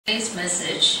Today's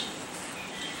message,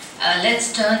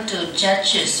 let's turn to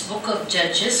Judges, Book of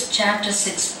Judges, chapter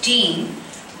 16,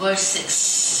 verse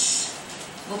 6.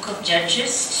 Book of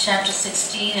Judges, chapter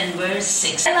 16 and verse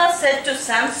 6. Delilah said to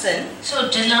Samson,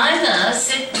 Delilah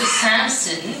said to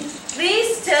Samson,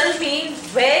 "Please tell me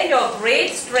where your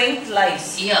great strength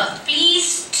lies."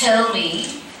 please tell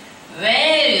me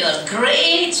where your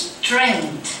great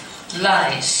strength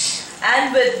lies.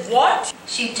 And with what?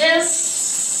 She tells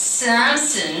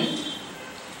Samson,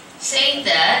 saying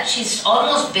that she's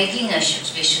almost begging, we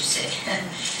should say.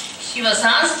 She was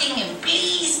asking him,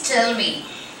 please tell me.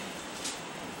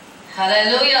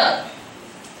 Hallelujah.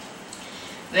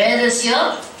 Where is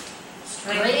your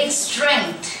great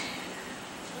strength?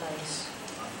 Lies.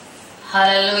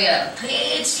 Hallelujah.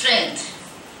 Great strength.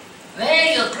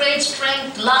 Where your great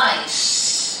strength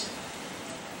lies.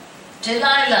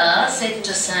 Delilah said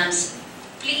to Samson,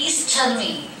 please tell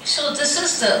me. So this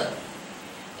is the,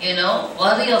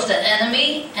 worry of the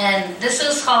enemy, and this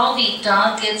is how he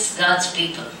targets God's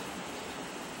people.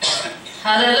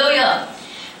 Hallelujah.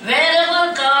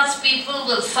 Wherever God's people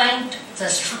will find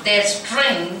their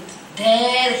strength,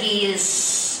 there he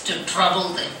is to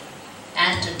trouble them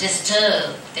and to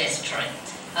disturb their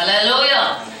strength.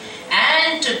 Hallelujah.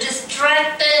 And to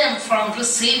distract them from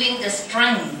receiving the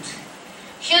strength.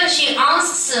 Here she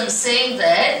asks him, saying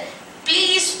that,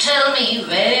 please tell me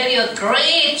where your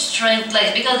great strength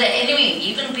lies. Because the enemy,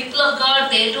 even people of God,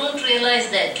 they don't realize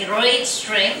that great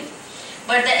strength.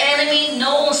 But the enemy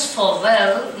knows for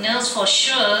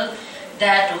sure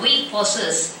that we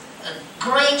possess a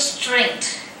great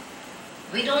strength.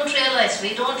 We don't realize,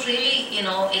 we don't really,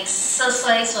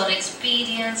 exercise or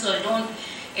experience, or don't,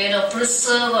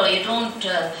 preserve, or you don't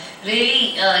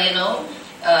really,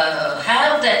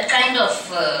 have that kind of,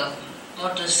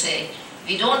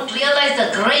 we don't realize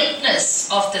the greatness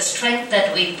of the strength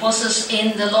that we possess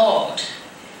in the Lord.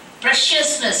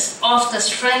 Preciousness of the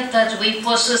strength that we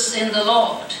possess in the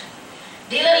Lord.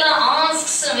 Delilah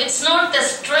asks him, it's not the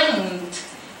strength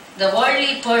the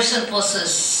worldly person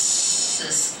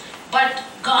possesses, but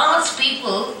God's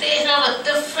people, they have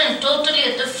totally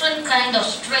a different kind of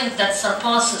strength that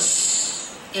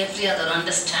surpasses every other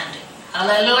understanding.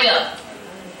 Hallelujah.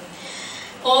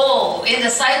 Oh, in the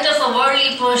sight of a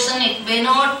worldly person, it may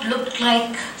not look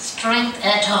like strength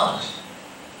at all.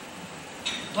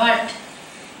 But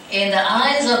in the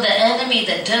eyes of the enemy,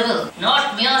 the devil,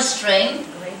 not mere strength,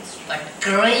 but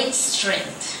great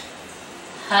strength.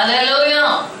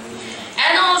 Hallelujah.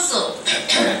 And also,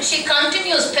 she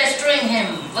continues pestering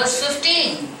him. Verse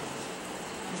 15.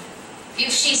 Then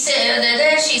she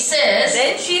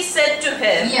said to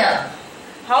him,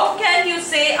 how can you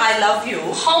say I love you?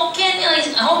 How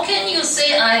can you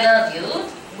say I love you?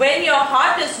 When your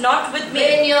heart is not with me.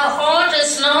 When your heart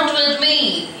is not with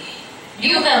me.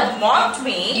 You have mocked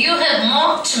me. You have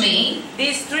mocked me.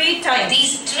 These three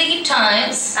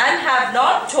times. And have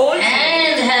not told me.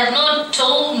 And have not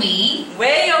told me.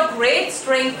 Where your great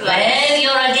strength lies. Where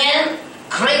your again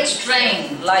great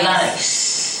strength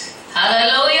lies.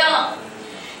 Hallelujah.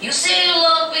 You say you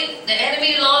love me. The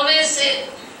enemy will always say,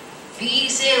 we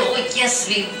say, oh yes,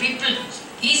 people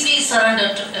easily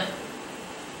surrender to him.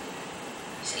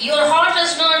 Your heart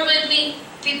is not with me.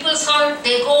 People's heart,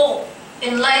 they go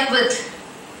in line with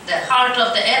the heart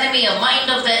of the enemy, or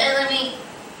mind of the enemy.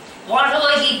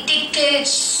 Whatever he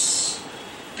dictates,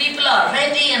 people are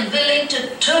ready and willing to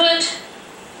do it.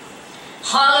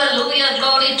 Hallelujah,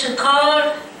 glory to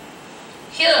God.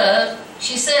 Here,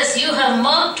 she says, you have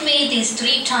mocked me these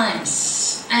 3 times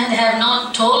and have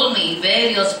not told me where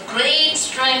your great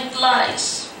strength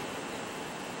lies.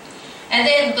 And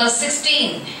then verse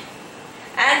 16.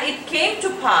 And it came to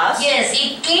pass. Yes,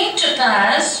 it came to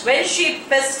pass. When she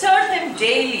pestered him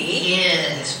daily.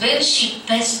 Yes, when she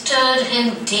pestered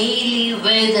him daily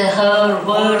with her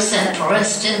words and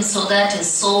pressed him so that his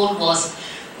soul was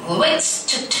vexed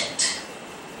to death.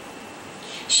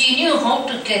 She knew how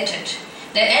to get it.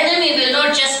 The enemy will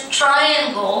not just try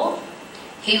and go.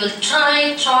 He will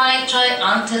try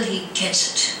until he gets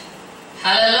it.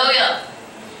 Hallelujah.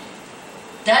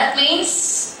 That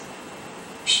means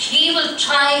he will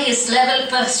try his level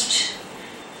best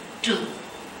to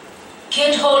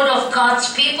get hold of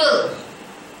God's people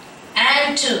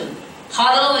and to,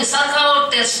 hallelujah, suck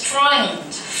out their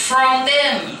strength from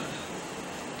them.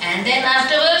 And then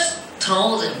afterwards,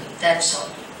 throw them. That's all.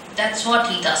 That's what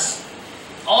he does.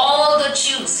 All the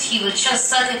juice, he will just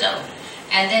suck it out.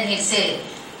 And then he'll say,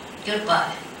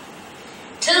 goodbye.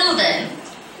 Till then,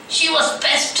 she was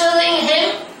pestering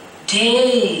him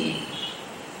day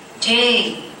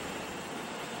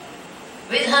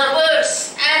with her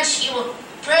words, and she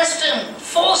pressed him,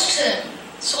 forced him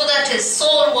so that his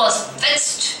soul was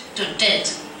vexed to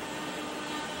death,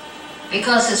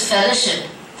 because his fellowship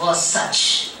was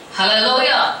such.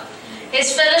 Hallelujah.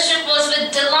 His fellowship was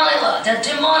with Delilah, the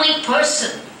demonic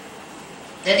person,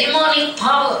 the demonic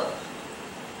power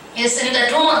is in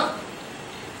that woman.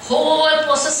 Whoever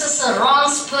possesses a wrong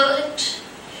spirit,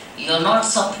 you're not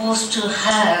supposed to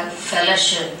have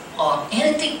fellowship or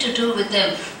anything to do with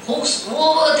them,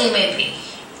 whoever they may be.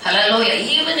 Hallelujah.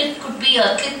 Even it could be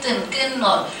a kith and kin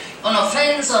or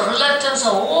friends or relatives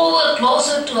or whoever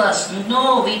closer to us.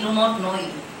 No, we do not know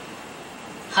you.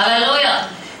 Hallelujah.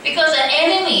 Because the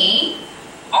enemy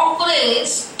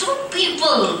operates through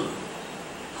people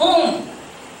whom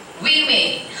we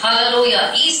may,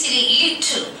 hallelujah, easily yield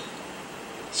to.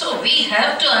 So we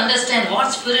have to understand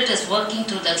what spirit is working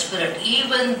through that spirit,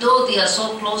 even though they are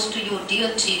so close to you,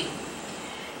 dear to you.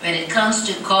 When it comes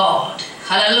to God,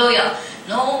 hallelujah,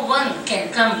 no one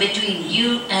can come between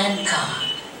you and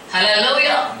God.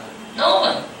 Hallelujah, no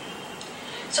one.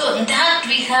 So in that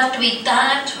we have to be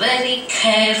that very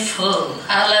careful.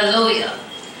 Hallelujah.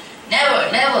 Never,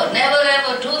 never, never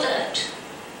ever do that.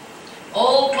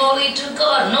 Oh, glory to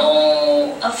God.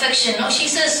 No affection. No, she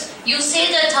says, you say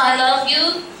that I love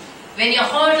you. When your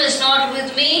heart is not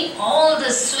with me, all the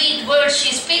sweet words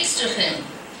she speaks to him.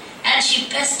 And she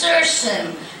pesters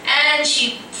him. And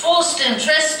she forced him,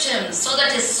 pressed him, so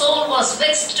that his soul was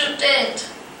vexed to death.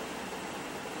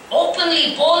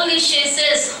 Openly, boldly she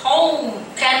says,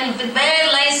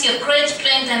 where lies your great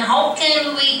strength, and how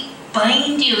can we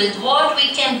bind you? With what we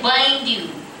can bind you?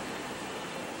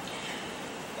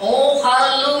 Oh,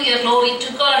 hallelujah, glory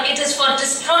to God. It is for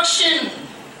destruction.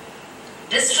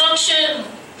 Destruction.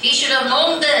 He should have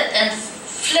known that and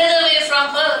fled away from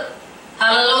her.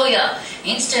 Hallelujah.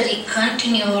 Instead, he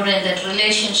continued in that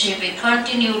relationship. He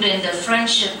continued in the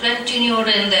friendship. Continued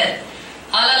in that.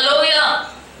 Hallelujah.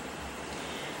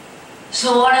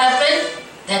 So what happened?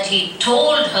 That he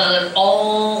told her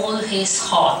all his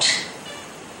heart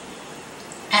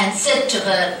and said to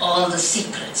her all the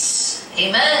secrets.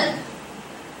 Amen.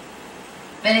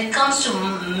 When it comes to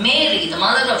Mary, the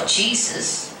mother of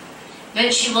Jesus,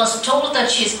 when she was told that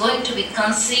she is going to be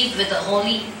conceived with the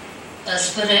Holy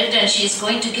Spirit and she is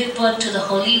going to give birth to the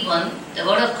Holy One, the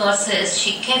Word of God says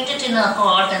she kept it in her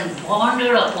heart and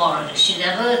pondered upon it. She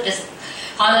never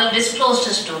disclosed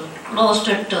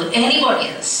it to anybody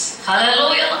else.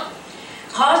 Hallelujah.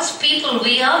 God's people,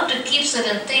 we have to keep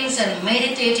certain things and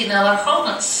meditate in our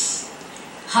hearts.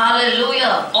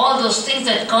 Hallelujah. All those things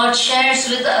that God shares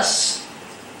with us.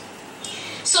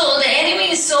 So the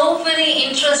enemy is so very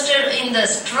interested in the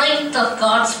strength of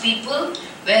God's people,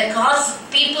 where God's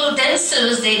people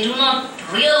themselves, they do not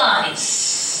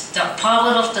realize the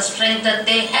power of the strength that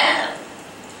they have.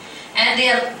 And they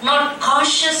are not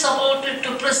cautious about it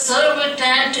to preserve it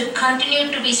and to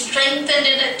continue to be strengthened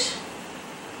in it.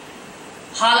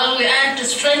 Hallelujah. And to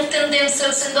strengthen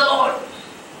themselves in the Lord.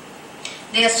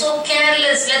 They are so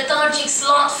careless, lethargic,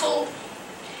 slothful.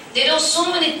 They do so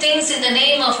many things in the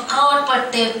name of God,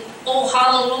 but they, oh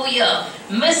hallelujah,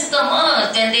 miss the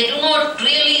mark, and they do not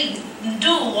really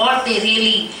do what they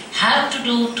really have to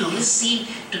do to receive,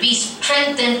 to be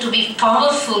strengthened, to be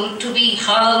powerful, to be,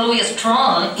 hallelujah,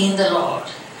 strong in the Lord.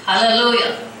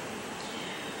 Hallelujah.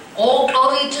 Oh,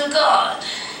 glory to God.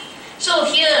 So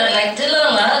here, like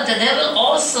Delilah, the devil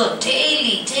also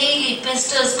daily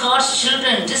pesters God's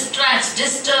children, distracts,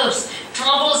 disturbs,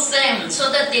 troubles them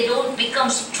so that they don't become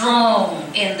strong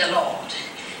in the Lord.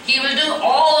 He will do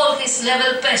all his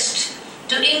level best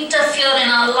to interfere in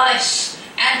our lives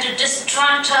and to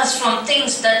distract us from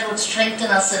things that would strengthen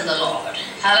us in the Lord.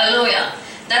 Hallelujah.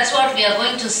 That's what we are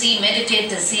going to see, meditate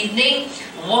this evening.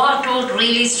 What would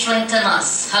really strengthen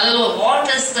us? Hallelujah. What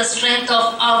is the strength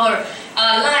of our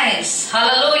lives?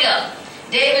 Hallelujah.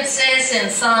 David says in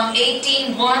Psalm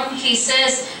 18:1, he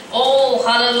says, oh,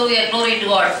 hallelujah, glory to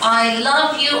God. I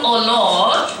love you, O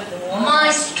Lord, my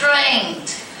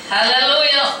strength.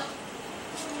 Hallelujah.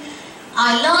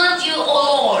 I love you, O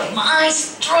Lord, my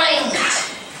strength.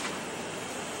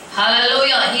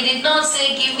 Hallelujah. He did not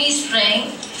say, give me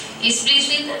strength. Is please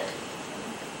read that.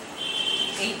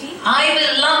 18. I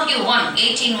will love you,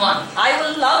 18:1. I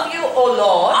will love you, O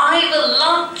Lord. I will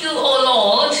love you, O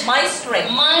Lord. My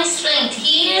strength. My strength.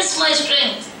 He is my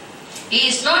strength. He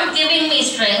is not giving me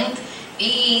strength.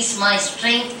 He is my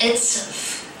strength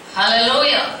itself.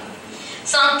 Hallelujah.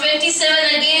 Psalm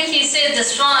 27 again, he says,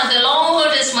 the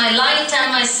Lord is my light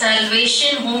and my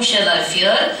salvation. Whom shall I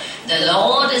fear? The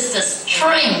Lord is the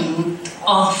strength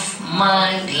of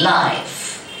my life.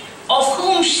 Of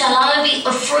whom shall I be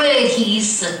afraid? He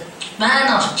is a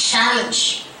man of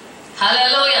challenge.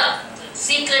 Hallelujah.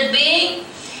 Secret being,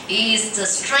 He is the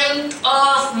strength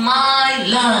of my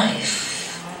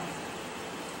life.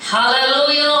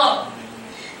 Hallelujah.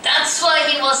 That's why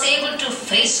he was able to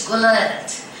face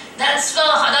Goliath. That's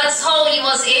how he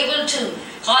was able to,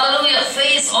 hallelujah,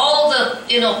 face all the,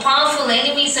 powerful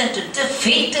enemies and to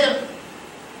defeat them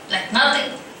like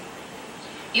nothing.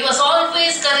 He was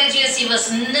always courageous. He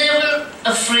was never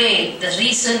afraid. The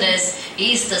reason is,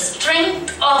 he is the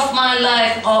strength of my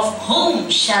life. Of whom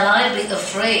shall I be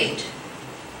afraid?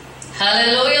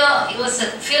 Hallelujah. He was a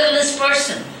fearless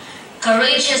person,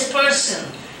 courageous person.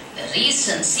 The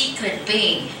reason, secret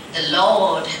being, the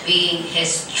Lord being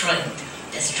his strength.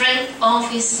 The strength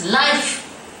of his life.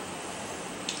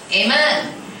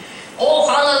 Amen. Oh,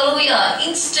 hallelujah.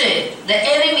 Instead, the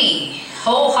enemy,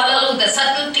 oh, hallelujah, the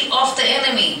subtlety of the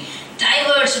enemy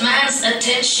diverts man's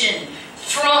attention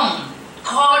from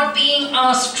God being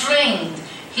our strength.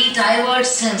 He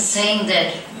diverts him, saying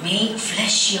that, make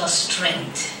flesh your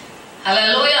strength.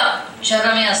 Hallelujah.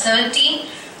 Jeremiah 17,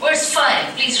 verse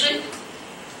 5. Please read.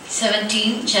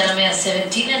 Jeremiah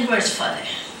 17 and verse 5.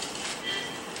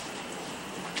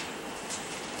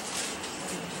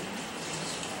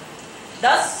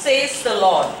 Thus says the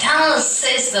Lord. Thus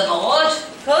says the Lord.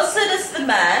 Cursed is the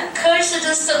man. Cursed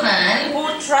is the man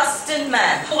who trusts in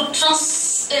man. Who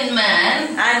trusts in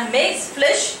man. And makes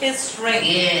flesh his strength.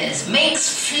 Yes, makes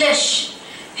flesh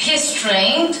his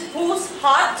strength. Whose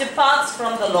heart departs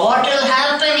from the Lord. What will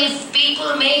happen if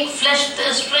people make flesh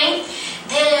their strength?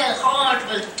 Their heart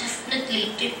will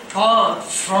definitely depart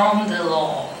from the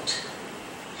Lord.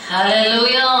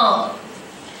 Hallelujah.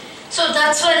 So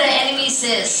that's why the enemy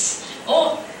says,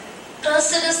 oh,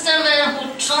 cursed is the man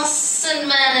who trusts in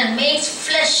man and makes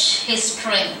flesh his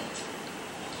strength.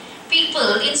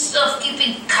 People, instead of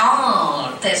keeping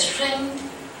guard their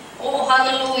strength, oh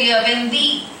hallelujah, when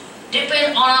we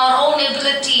depend on our own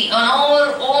ability, on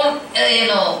our own,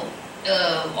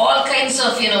 all kinds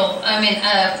of,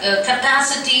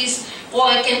 capacities. Oh,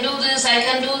 I can do this, I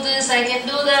can do this, I can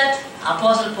do that.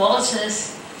 Apostle Paul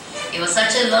says, he was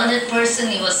such a learned person,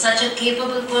 he was such a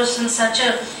capable person, such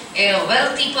a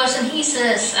wealthy person. He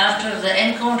says, after the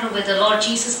encounter with the Lord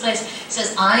Jesus Christ,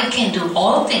 says, I can do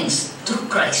all things through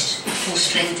Christ who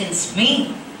strengthens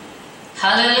me.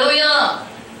 Hallelujah.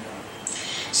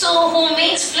 So who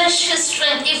makes flesh his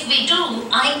strength? If we do,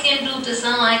 I can do this,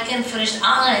 I can finish,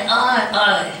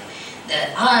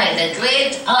 the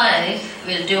great I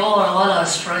will devour all our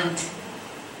strength.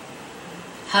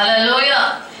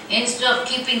 Hallelujah. Instead of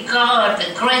keeping guard,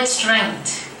 the great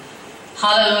strength,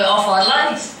 hallelujah, of our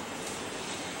lives.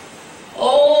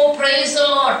 Oh, praise the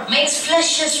Lord. Makes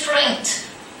flesh his strength.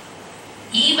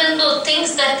 Even though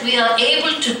things that we are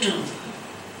able to do.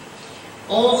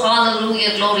 Oh,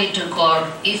 hallelujah, glory to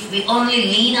God. If we only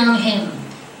lean on him,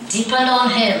 depend on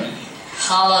him,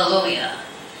 hallelujah,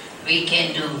 we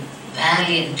can do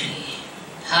valiantly.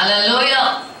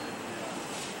 Hallelujah.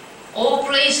 Oh,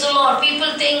 praise the Lord.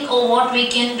 People think, oh, what we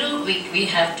can do, we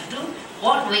have to do.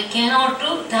 What we cannot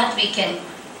do, that we can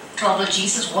trouble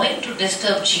Jesus. Why to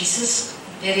disturb Jesus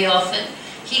very often?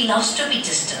 He loves to be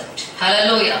disturbed.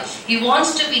 Hallelujah. He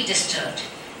wants to be disturbed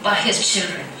by his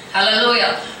children.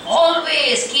 Hallelujah.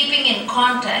 Always keeping in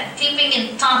contact, keeping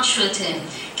in touch with him,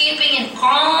 keeping in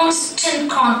constant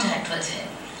contact with him.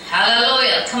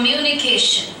 Hallelujah.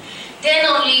 Communication. Then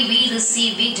only we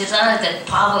receive, we desire that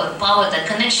power. The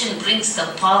connection brings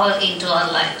the power into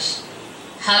our lives.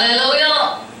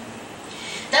 Hallelujah.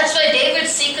 That's why David's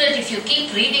secret, if you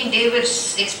keep reading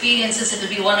David's experiences, it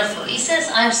will be wonderful. He says,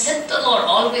 I have set the Lord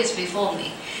always before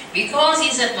me. Because he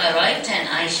is at my right hand,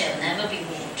 I shall never be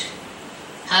moved.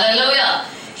 Hallelujah.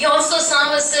 He also,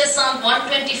 Psalmist says, Psalm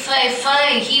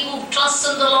 125:5, he who trusts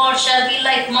in the Lord shall be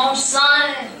like Mount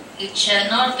Zion. It shall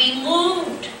not be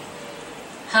moved.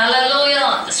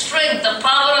 Hallelujah. The strength, the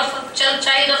power of a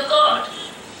child of God.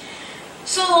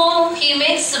 So he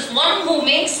makes one who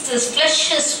makes this flesh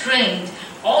his strength.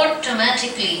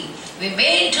 Automatically, we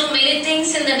may do many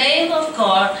things in the name of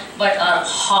God, but our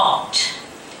heart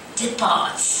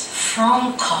departs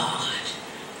from God.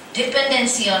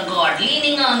 Dependency on God,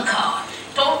 leaning on God,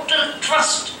 total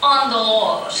trust on the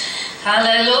Lord.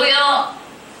 Hallelujah.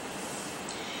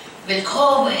 Will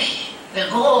go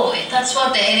away. That's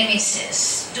what the enemy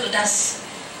says. Do this.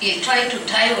 He'll try to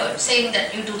divert, saying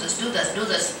that you do this.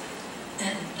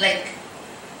 And like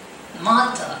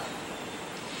Martha,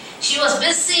 she was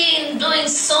busy in doing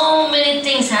so many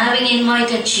things, having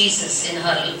invited Jesus in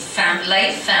her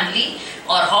family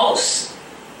or house.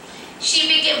 She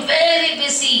became very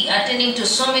busy attending to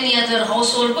so many other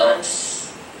household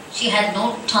works. She had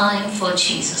no time for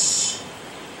Jesus,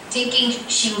 thinking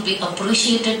she would be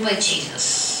appreciated by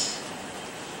Jesus.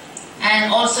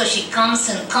 And also she comes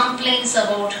and complains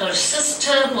about her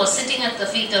sister who was sitting at the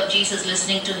feet of Jesus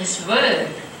listening to his word.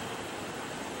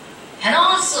 And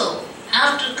also,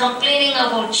 after complaining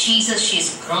about Jesus,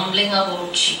 she's complaining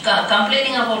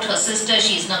about her sister,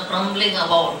 she's not grumbling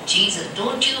about Jesus.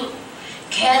 Don't you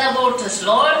care about this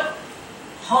Lord?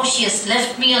 How she has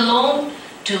left me alone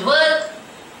to work?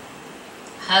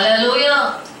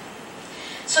 Hallelujah.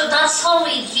 So that's how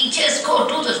we just go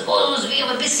do this. Suppose we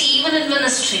are busy even in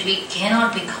ministry, we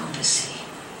cannot become busy.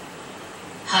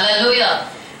 Hallelujah.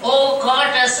 Oh,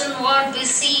 God doesn't want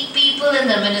busy people in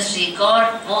the ministry.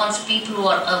 God wants people who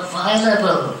are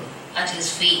available at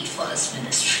his feet for his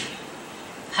ministry.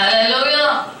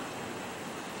 Hallelujah.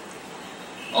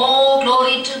 Oh,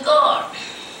 glory to God.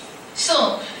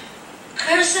 So,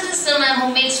 cursed is the man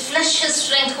who makes flesh his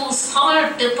strength, whose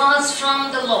heart departs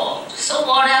from the Lord. So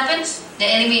what happens? The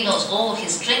enemy knows, oh,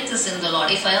 his strength is in the Lord.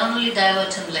 If I only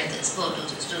divert him like this, go do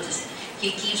this, do this.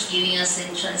 He keeps giving us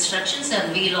instructions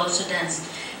and we'll also dance.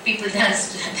 People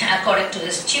dance according to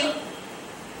his tune.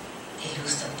 They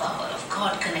lose the power of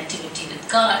God, connectivity with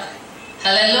God.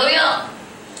 Hallelujah.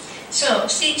 So,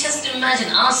 see, just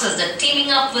imagine ourselves, that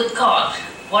teaming up with God,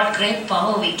 what great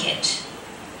power we get.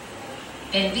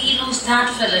 When we lose that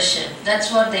fellowship,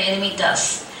 that's what the enemy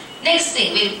does. Next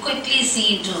thing, we'll quickly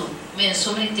see into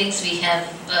so many things we have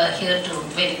here to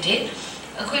meditate.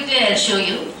 Quickly I'll show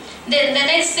you. Then the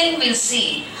next thing we'll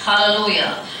see,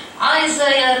 hallelujah,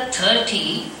 Isaiah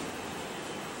 30,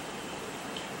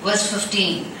 verse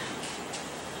 15.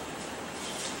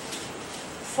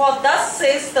 For thus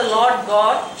says the Lord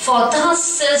God, For thus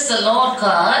says the Lord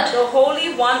God, the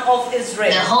Holy One of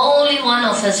Israel, the Holy One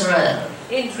of Israel,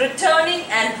 in returning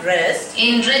and rest,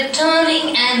 in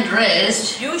returning and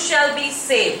rest, you shall be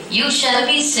saved. you shall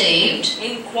be saved.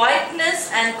 In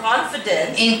quietness and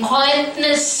confidence, In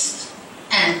quietness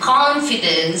and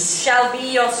confidence shall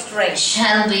be your strength.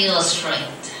 shall be your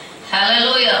strength.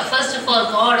 Hallelujah. First of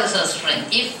all, God is our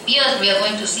strength. If here we are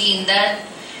going to see in that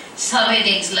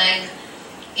subheadings like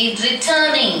in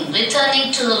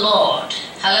returning to the Lord.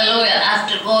 Hallelujah.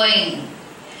 After going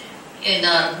in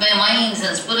our minds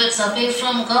and spirits away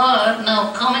from God,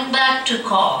 now coming back to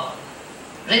God.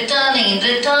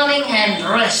 Returning and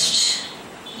rest,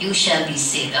 you shall be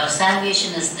saved. Our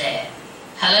salvation is there.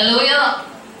 Hallelujah.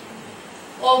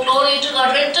 Oh, glory to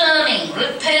God. Returning,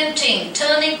 repenting,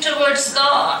 turning towards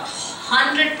God.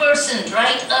 100%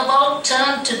 right about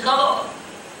turn to God.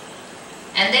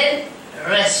 And then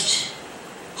rest.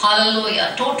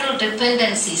 Hallelujah. Total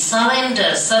dependency,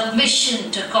 surrender,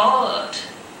 submission to God.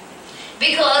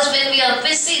 Because when we are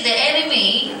busy, the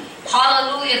enemy,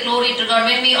 hallelujah, glory to God,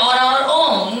 when we are our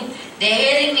own, the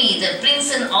enemy that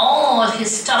brings in all his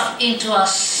stuff into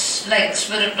us, like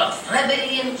spirit of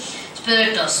rebellion,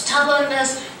 spirit of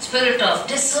stubbornness, spirit of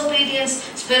disobedience,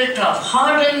 spirit of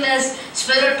hardness,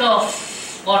 spirit of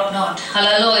whatnot,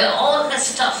 hallelujah, all that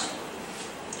stuff.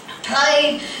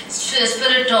 Pride,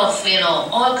 spirit of,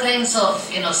 all kinds of,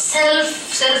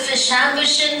 selfish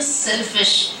ambitions,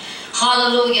 selfish,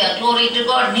 hallelujah, glory to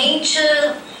God,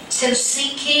 nature,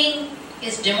 self-seeking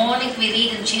is demonic, we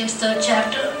read in James 3rd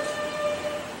chapter.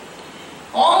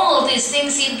 All these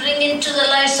things he bring into the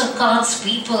lives of God's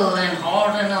people and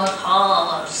harden our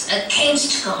hearts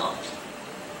against God.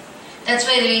 That's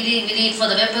why we read, for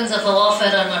the weapons of our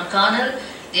warfare are not carnal,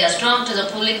 they are strong to the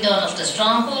pulling down of the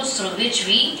strongholds, through which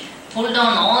we pull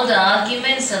down all the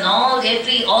arguments and all the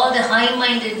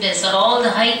high-mindedness or all the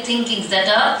high thinkings that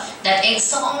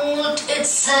exalt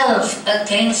itself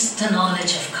against the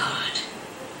knowledge of God.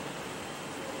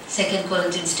 2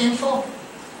 Corinthians 10:4.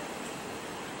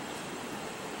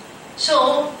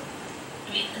 So,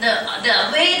 the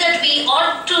way that we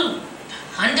ought to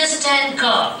understand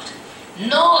God,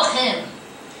 know Him,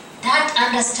 that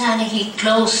understanding He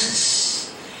closes.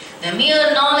 The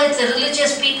mere knowledge the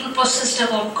religious people possessed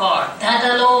about God, that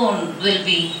alone will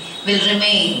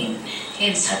remain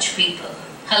in such people.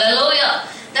 Hallelujah.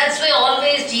 That's why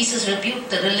always Jesus rebuked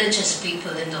the religious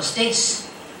people in those days.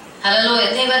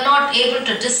 Hallelujah. They were not able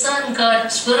to discern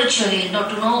God spiritually, to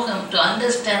know Him, to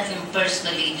understand Him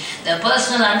personally. Their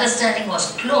personal understanding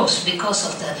was closed because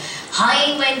of the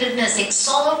high-mindedness,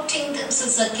 exalting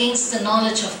themselves against the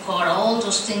knowledge of God. All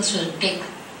those things will take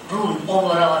rule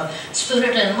over our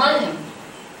spirit and mind.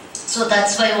 So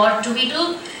that's why what do we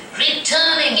do?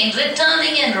 Returning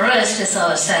and rest is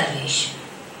our salvation.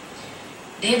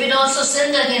 David also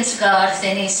sinned against God.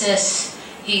 Then he says,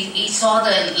 he saw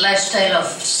the lifestyle of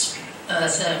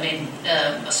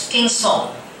King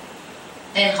Saul.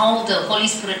 Then how the Holy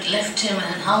Spirit left him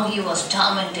and how he was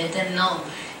tormented. Then now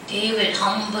David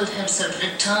humbled himself,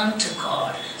 returned to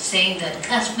God, saying that,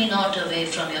 cast me not away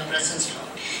from your presence, Lord.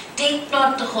 Take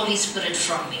not the Holy Spirit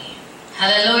from me.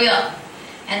 Hallelujah.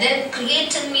 And then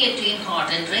create in me a clean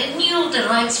heart and renew the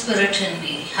right spirit in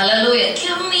me. Hallelujah.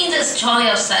 Give me this joy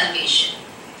of salvation.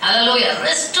 Hallelujah.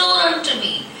 Restore unto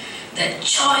me the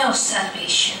joy of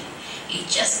salvation. He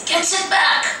just gets it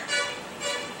back.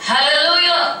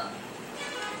 Hallelujah.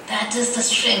 That is the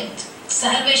strength.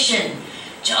 Salvation.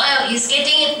 Joy. He's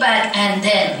getting it back. And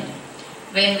then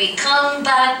when we come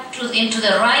back into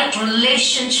the right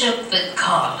relationship with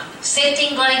God,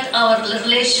 setting right our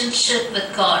relationship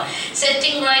with God,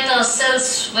 setting right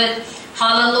ourselves with,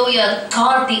 hallelujah,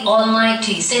 God the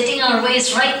Almighty, setting our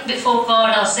ways right before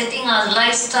God, or setting our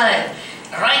lifestyle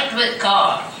right with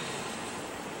God,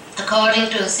 according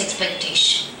to His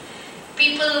expectation.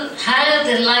 People have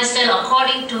their lifestyle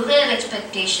according to their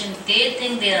expectation. They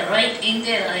think they are right in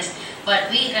their eyes.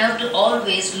 But we have to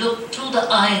always look through the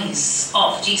eyes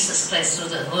of Jesus Christ, through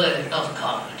the Word of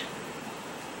God.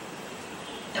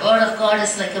 The Word of God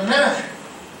is like a mirror.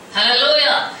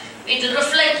 Hallelujah. It will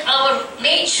reflect our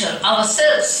nature,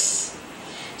 ourselves.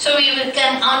 So we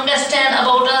can understand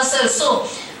about ourselves. So,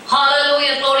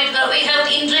 hallelujah, glory to God. We have,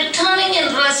 in returning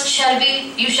in rest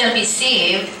you shall be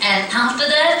saved. And after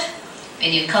that,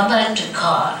 when you come back to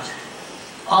God,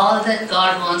 all that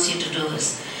God wants you to do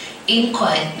is in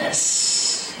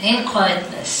quietness,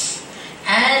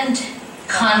 and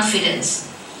confidence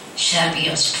shall be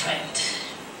your strength.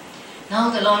 Now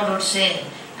the Lord would say,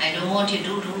 I don't want you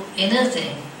to do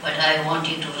anything, but I want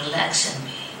you to relax in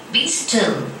me. Be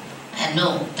still and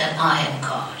know that I am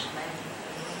God.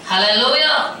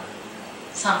 Hallelujah.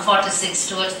 Psalm 46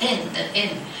 towards end.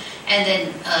 And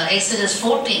then Exodus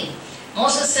 14.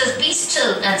 Moses says, be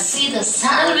still and see the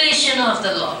salvation of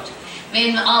the Lord.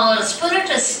 When our spirit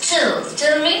is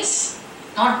still means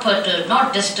not perturbed,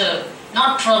 not disturbed,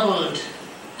 not troubled.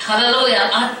 Hallelujah,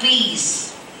 at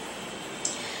peace.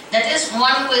 That is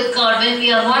one with God. When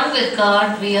we are one with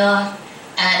God, we are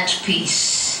at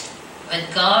peace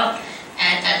with God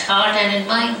and at heart and in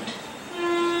mind.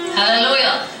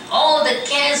 Hallelujah. All the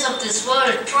cares of this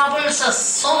world troubles us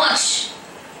so much.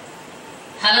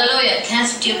 Hallelujah.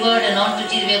 Cast your burden onto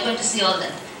Jesus. We are going to see all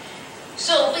that.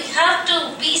 So we have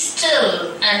to be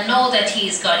still and know that He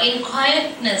is God. In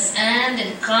quietness and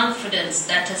in confidence,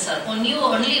 that is our. Only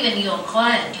when you are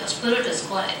quiet, your spirit is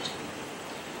quiet.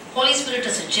 Holy Spirit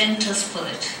is a gentle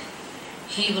spirit.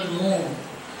 He will move,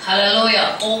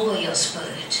 hallelujah, over your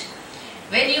spirit.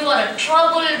 When you are a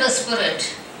troubled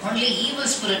spirit, only evil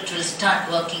spirit will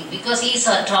start working, because he is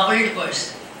a troubled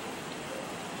person.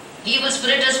 Evil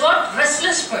spirit is what?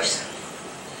 Restless person.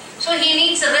 So he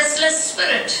needs a restless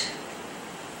spirit.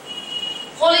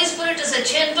 Holy Spirit is a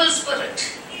gentle spirit.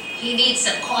 He needs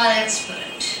a quiet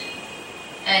spirit.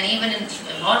 And even in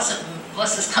lots of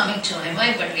verses coming to my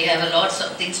mind, but we have lots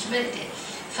of things to meditate.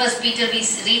 First Peter, we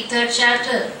read 3rd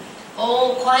chapter.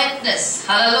 Oh, quietness,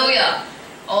 hallelujah.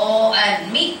 Oh,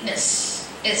 and meekness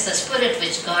is the spirit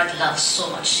which God loves so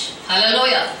much.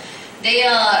 Hallelujah. They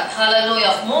are, hallelujah,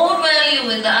 of more value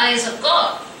in the eyes of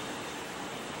God.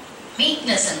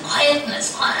 Meekness and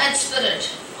quietness, quiet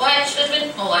spirit. Quiet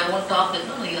spirit, no, I won't talk with,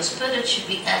 no, your spirit should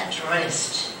be at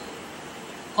rest.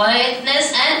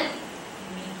 Quietness and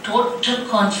total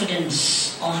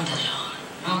confidence on the Lord,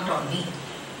 not on me.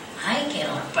 I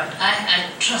cannot, but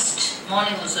I trust.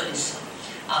 Morning also we saw.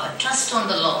 Our trust on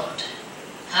the Lord.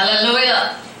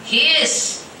 Hallelujah. He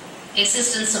is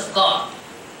existence of God.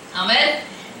 Amen.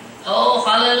 Oh,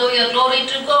 hallelujah, glory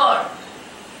to God.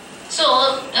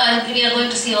 So, we are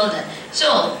going to see all that.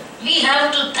 So, we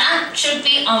have to, that should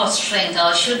be our strength.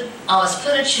 Our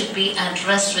spirit should be at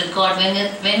rest with God.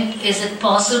 When is it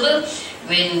possible?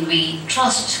 When we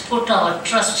trust, put our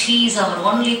trust. He is our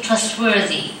only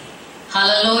trustworthy.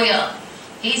 Hallelujah.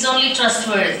 He is only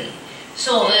trustworthy.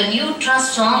 So, when you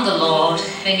trust on the Lord,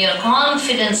 when your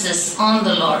confidence is on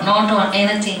the Lord, not on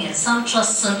anything else. Some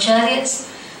trust in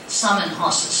chariots, some in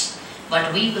horses.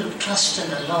 But we will trust in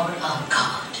the Lord our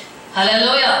God.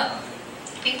 Hallelujah.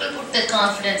 People put their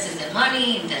confidence in their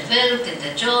money, in their wealth, in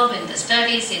their job, in their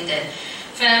studies, in their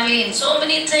family, in so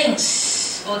many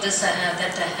things. Oh, this I have,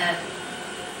 that I have.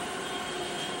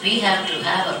 We have to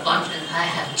have a confidence. I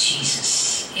have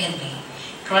Jesus in me.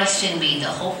 Christ in me, the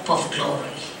hope of glory.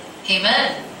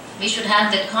 Amen. We should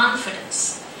have that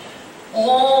confidence.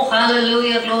 Oh,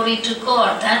 hallelujah, glory to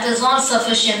God. That is all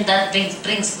sufficient. That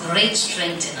brings great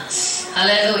strength in us.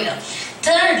 Hallelujah.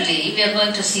 Thirdly, we are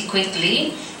going to see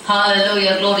quickly.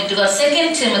 Hallelujah, glory to God.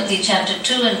 2 Timothy chapter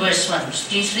 2 and verse 1.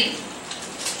 Please read.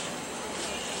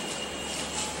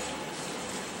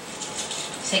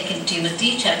 2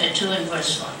 Timothy chapter 2 and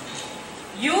verse 1.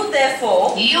 You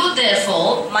therefore,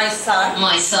 my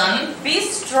son, be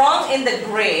strong in the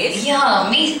grace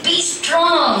be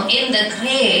strong in the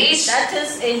grace that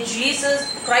is in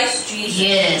Christ Jesus.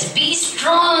 Yes, be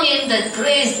strong in the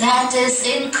grace that is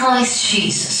in Christ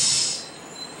Jesus.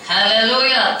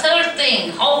 Hallelujah. Third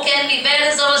thing, how can we bear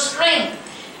is our strength?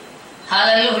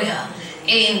 Hallelujah.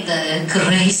 In the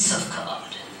grace of God.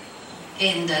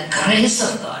 In the grace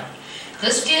of God.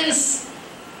 Christians,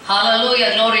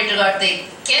 hallelujah, glory to God, they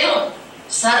cannot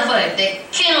survive, they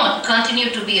cannot continue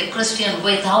to be a Christian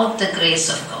without the grace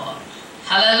of God.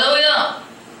 Hallelujah.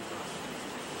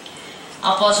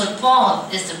 Apostle Paul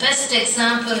is the best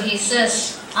example. He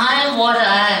says, I am what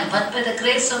I am, but by the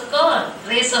grace of God.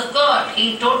 Grace of God.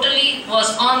 He totally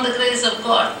was on the grace of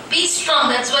God. Be strong.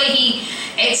 That's why he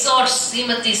exhorts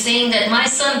Timothy saying that, my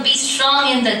son, be strong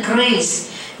in the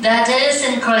grace that is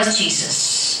in Christ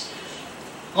Jesus.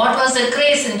 What was the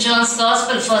grace in John's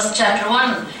Gospel, first chapter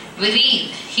 1? We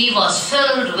read, he was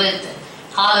filled with,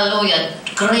 hallelujah,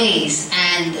 grace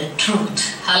and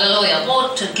truth. Hallelujah,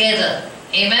 both together.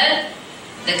 Amen.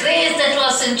 The grace that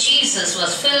was in Jesus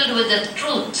was filled with the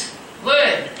truth.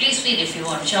 Word. Please read if you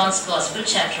want. John's Gospel,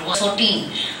 chapter 1,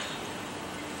 14.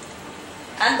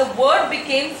 And the Word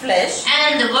became flesh.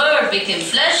 And the Word became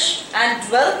flesh. And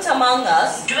dwelt among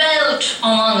us.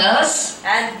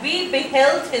 And we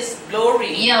beheld His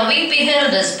glory. Yeah, we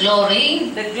beheld His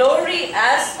glory. The glory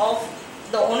as of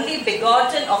the only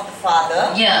begotten of the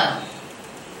Father. Yeah.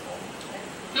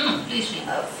 Please read.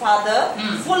 Father,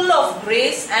 full of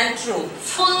grace and truth.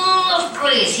 Full of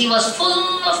grace. He was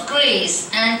full of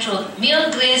grace and truth. Mere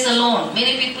grace alone.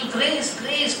 Many people, grace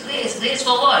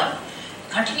for what?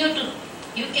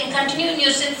 You can continue in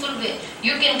your sinful way.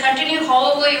 You can continue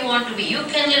however you want to be. You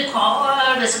can live,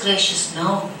 God is gracious.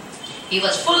 No. He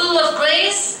was full of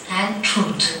grace and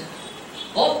truth.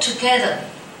 Both together.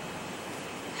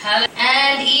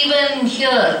 And even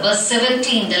here, verse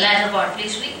 17, the latter part,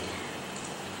 please read.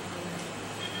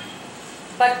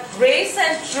 But grace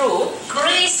and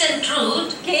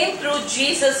truth came through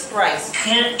Jesus Christ.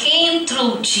 Came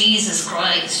through Jesus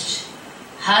Christ.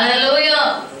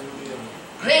 Hallelujah.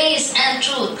 Grace and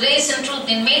truth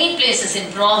in many places.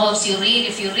 In Proverbs you read,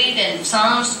 if you read in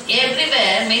Psalms,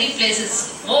 everywhere, many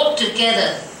places, both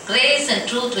together. Grace and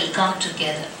truth will come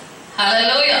together.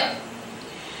 Hallelujah.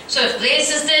 So if grace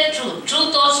is there,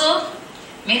 truth also.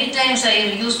 Many times I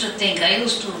used to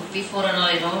before and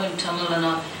all, in Tamil and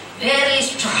all, very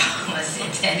strong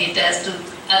message, and it has to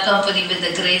accompany with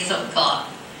the grace of God.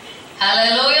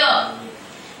 Hallelujah.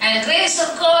 And grace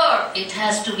of God, it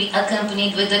has to be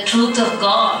accompanied with the truth of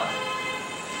God.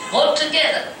 Both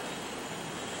together.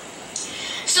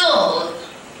 So,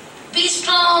 be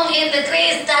strong in the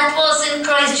grace that was in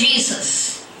Christ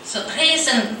Jesus. So grace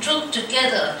and truth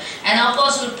together. And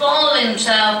Apostle Paul in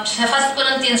 1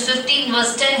 Corinthians 15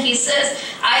 verse 10, he says,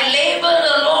 I labor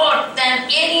a lot than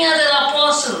any other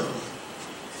apostle.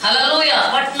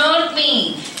 Hallelujah. But not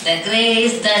me, the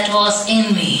grace that was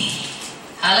in me.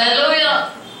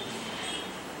 Hallelujah.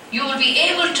 You will be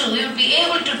able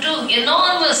to do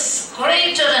enormous,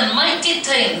 greater and mighty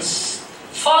things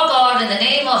for God in the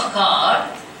name of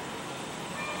God,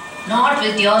 not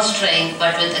with your strength,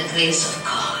 but with the grace of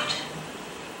God.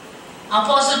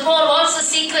 Apostle Paul, what's the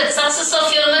secret success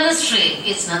of your ministry?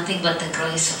 It's nothing but the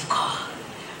grace of God.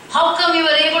 How come you were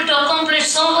able to accomplish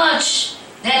so much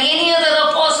than any other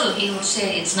apostle? He would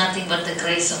say it's nothing but the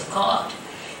grace of God.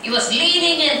 He was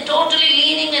totally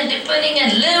leaning and depending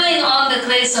and living on the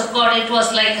grace of God. It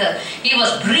was like he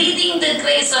was breathing the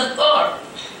grace of God.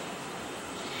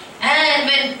 And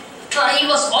when he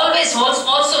was always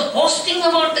also boasting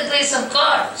about the grace of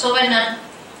God. So when a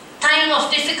time of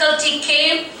difficulty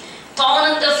came,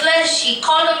 thorn in the flesh, he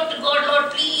called out to God,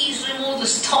 Lord, please remove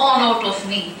this thorn out of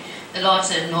me. The Lord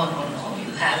said, no,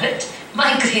 you have it.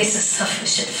 My grace is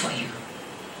sufficient for you.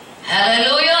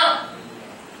 Hallelujah.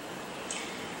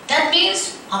 That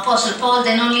means Apostle Paul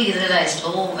then only realized,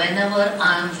 whenever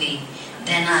I am weak,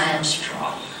 then I am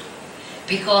strong.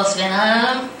 Because when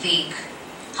I am weak,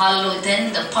 hallelujah,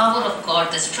 then the power of God,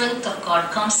 the strength of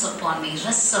God comes upon me,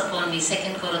 rests upon me. 2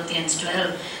 Corinthians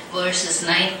 12 verses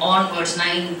 9 onwards,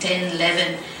 9, 10,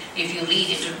 11. If you read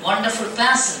it, a wonderful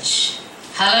passage.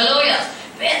 Hallelujah.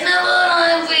 Whenever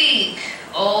I am weak,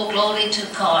 glory to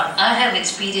God. I have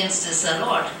experienced this a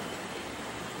lot.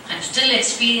 I'm still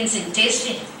experiencing,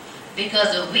 tasting.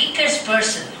 Because the weakest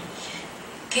person,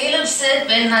 Caleb said,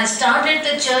 when I started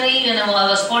the journey, when I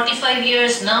was 45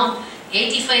 years, now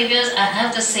 85 years, I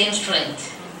have the same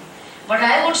strength. But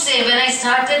I would say when I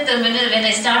started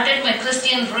my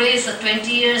Christian race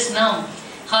 20 years now,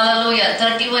 hallelujah,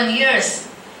 31 years,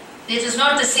 It is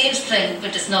not the same strength,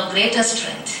 but it's now greater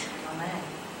strength. Amen.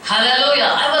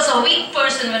 Hallelujah. I was a weak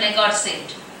person when I got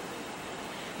saved.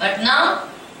 But now,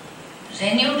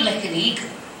 renewed like an eagle.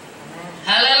 Amen.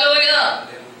 Hallelujah.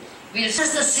 This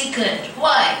is the secret.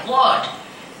 Why? What?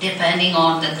 Depending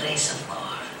on the grace of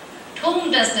God. To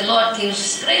whom does the Lord give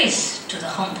grace? To the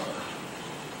humble.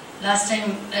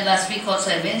 Last week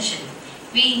also I mentioned,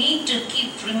 we need to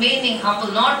keep remaining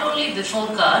humble, not only before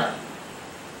God,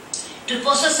 to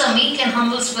possess a meek and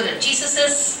humble spirit. Jesus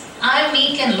says, I am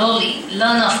meek and lowly,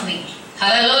 learn of me.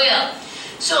 Hallelujah.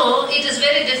 So it is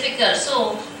very difficult.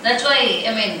 So that's why,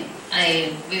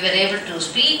 we were able to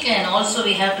speak, and also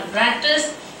we have to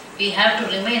practice. We have to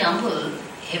remain humble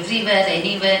everywhere,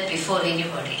 anywhere, before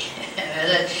anybody.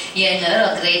 Whether younger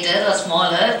or greater or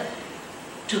smaller,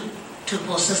 to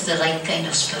possess the right kind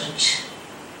of spirit.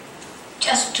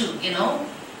 Just to,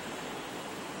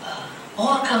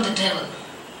 overcome the devil.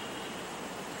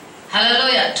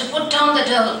 Hallelujah. To put down the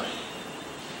devil.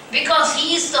 Because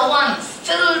he is the one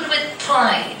filled with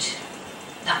pride.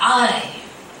 The I.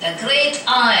 The great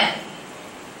I.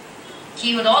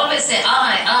 He would always say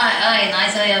I in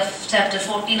Isaiah chapter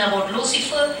 14 about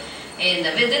Lucifer. And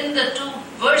within the 2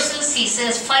 verses he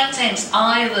says 5 times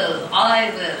I will,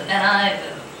 and I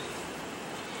will.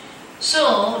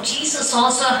 So Jesus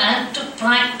also had to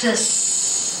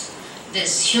practice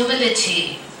this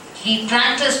humility. He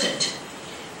practiced it.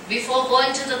 Before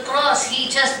going to the cross, he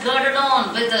just girded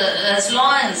on with his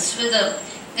loins, with a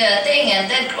thing, and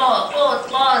then cloth,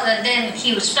 and then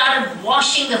he started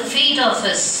washing the feet of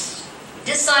his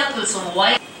disciples.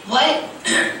 Why?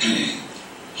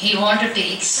 He wanted to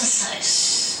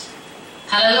exercise.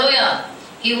 Hallelujah.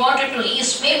 He wanted to,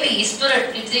 maybe his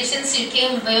spirit, since he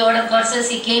came, the word of God says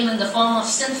he came in the form of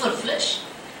sinful flesh.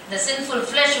 The sinful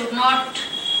flesh would not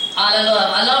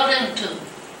allow him to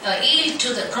yield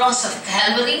to the cross of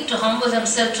Calvary, to humble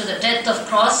himself to the death of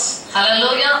cross.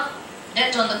 Hallelujah.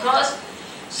 Death on the cross.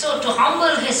 So to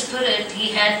humble his spirit,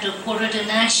 he had to put it in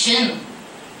action.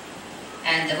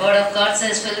 And the word of God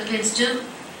says, Philippians 2,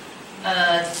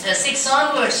 6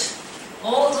 onwards,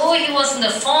 although he was in the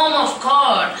form of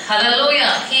God,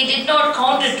 hallelujah, he did not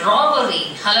count it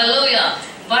robbery, hallelujah,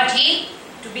 but he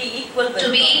to be equal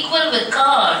with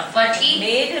God, but he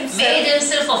made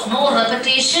himself of no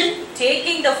reputation,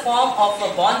 taking the form of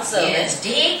a bondservant. Yes,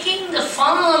 taking the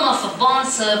form of a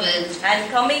bondservant, and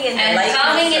coming in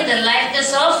the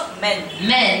likeness of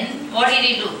men. What did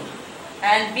he do?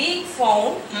 And being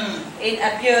found in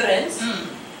appearance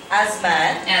as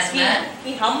man,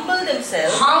 he humbled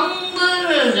himself.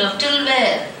 Humbled till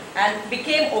where? And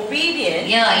became obedient.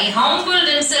 Yeah, he humbled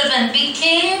himself and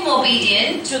became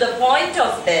obedient. To the point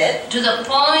of death. To the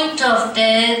point of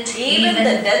death. Even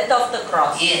the death of the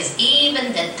cross. Yes,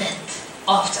 even the death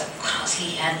of the cross.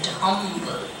 He had to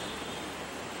humble.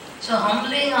 So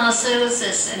humbling ourselves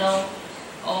is,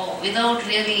 without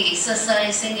really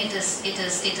exercising, it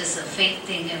is a faith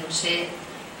thing, I would say.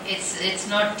 It's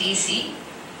not easy.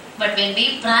 But when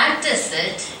we practice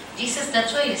it, Jesus,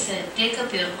 that's why he said, take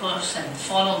up your cross and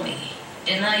follow me.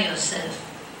 Deny yourself.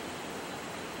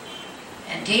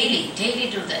 And daily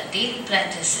do that. Daily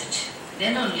practice it.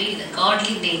 Then only the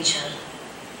godly nature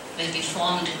will be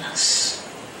formed in us.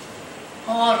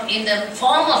 Or in the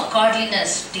form of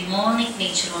godliness, demonic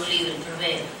nature only will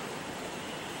prevail.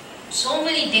 So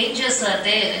many dangers are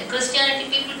there. In Christianity,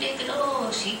 people take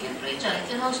it, she can preach, I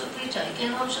can also preach, I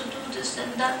can also do this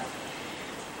and that.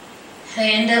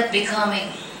 They end up becoming,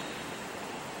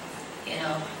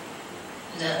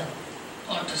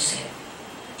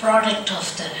 product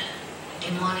of the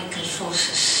demonical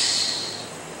forces.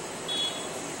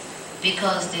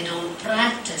 Because they don't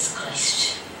practice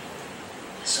Christ.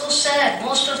 So sad,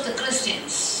 most of the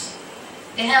Christians,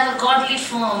 they have a godly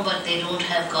form, but they don't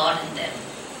have God in them.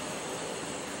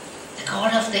 The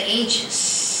God of the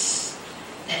ages,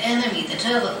 the enemy, the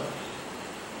devil.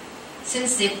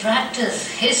 Since they practice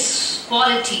his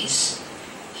qualities,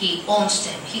 he owns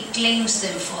them, he claims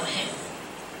them for him.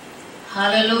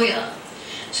 Hallelujah.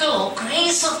 So,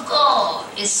 grace of God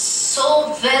is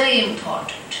so very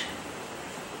important.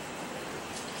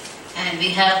 And we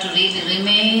have to really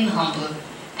remain humble.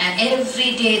 And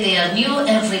every day they are new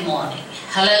every morning.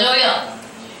 Hallelujah.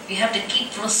 We have to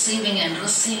keep receiving and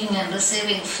receiving and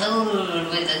receiving, filled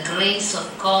with the grace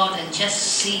of God, and just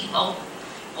see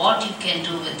what you can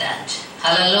do with that.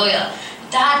 Hallelujah.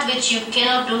 That which you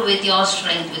cannot do with your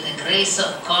strength, with the grace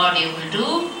of God, you will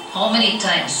do how many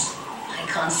times? I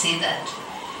can't say that.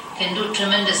 You can do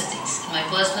tremendous things. In my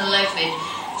personal life,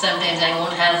 sometimes I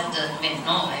won't have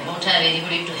I don't have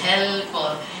anybody to help,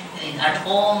 or at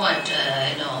home,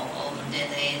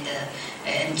 in the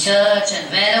in church and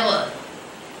wherever,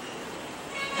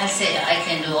 I'll say, I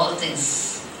can do all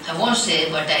things. I won't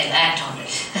say, but I'll act on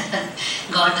it.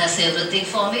 God does everything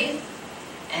for me,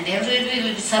 and everybody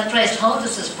will be surprised how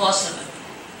this is possible.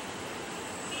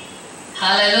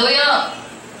 Hallelujah!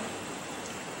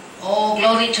 Oh,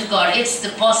 glory to God. It's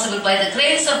possible. By the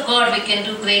grace of God, we can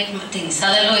do great things.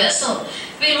 Hallelujah. So,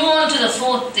 we'll move on to the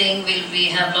fourth thing. We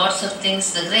have lots of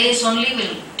things. The grace only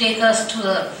will take us to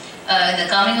the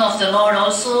coming of the Lord.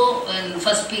 Also, in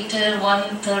 1 Peter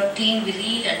 1:13, we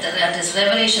read at this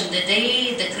revelation, the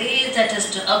grace that is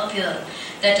to appear,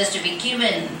 that is to be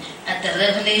given at the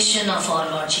revelation of our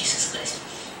Lord Jesus Christ.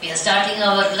 We are starting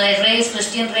our race,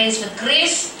 Christian race, with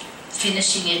grace,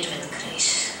 finishing it with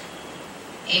grace.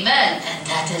 Amen. And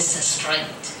that is the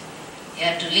strength. We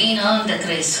have to lean on the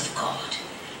grace of God,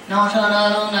 not on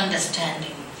our own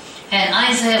understanding. And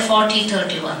Isaiah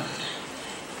 40:31.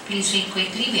 Please read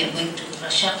quickly. We are going to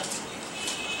rush up.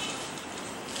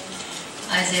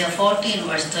 Isaiah 14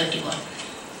 verse 31.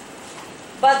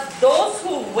 But those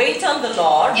who wait on the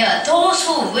Lord, those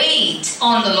who wait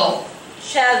on the Lord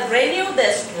shall renew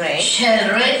their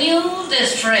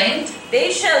strength.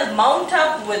 They shall mount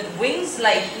up with wings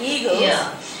like eagles.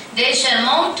 They shall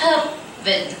mount up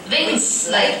with wings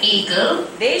like eagle.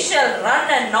 They shall run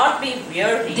and not be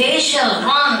weary. They shall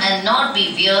run and not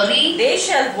be weary. They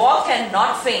shall walk and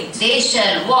not faint. They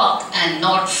shall walk and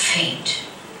not faint.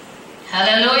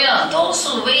 Hallelujah. Those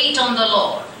who wait on the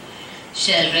Lord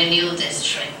shall renew their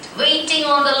strength. Waiting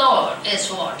on the Lord is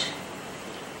what?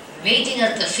 Waiting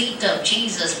at the feet of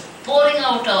Jesus, pouring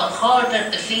out our heart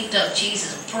at the feet of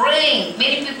Jesus, praying.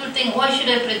 Many people think, why should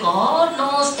I pray? God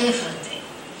knows everything.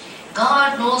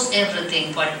 God knows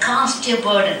everything, but cast your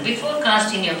burden. Before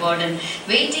casting your burden,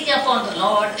 waiting upon the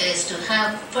Lord is to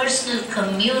have personal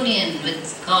communion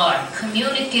with God,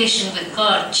 communication with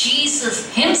God.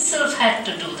 Jesus himself had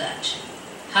to do that.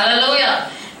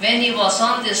 Hallelujah. When he was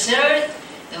on this earth,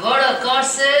 the word of God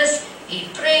says, he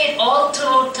prayed all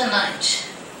throughout the night.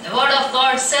 The word of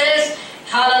God says,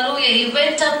 hallelujah, he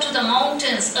went up to the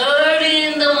mountains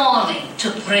early in the morning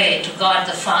to pray to God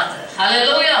the Father.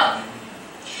 Hallelujah.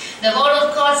 The word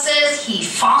of God says he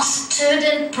fasted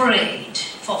and prayed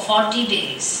for 40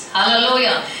 days.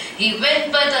 Hallelujah. He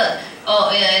went by the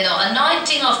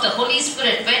anointing of the Holy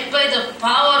Spirit, went by the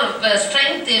power of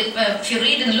strength. If you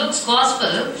read in Luke's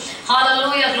Gospel,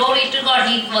 hallelujah, glory to God,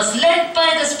 he was led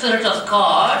by the Spirit of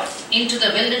God into the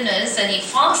wilderness and he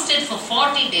fasted for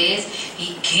 40 days.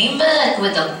 He came back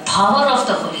with the power of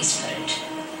the Holy Spirit.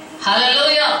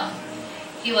 Hallelujah.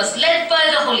 He was led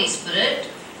by the Holy Spirit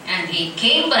and he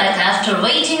came back after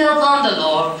waiting upon the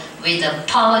Lord with the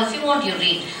power. If you want, you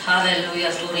read.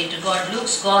 Hallelujah, glory to God.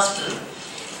 Luke's Gospel,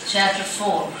 chapter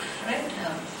 4. Right?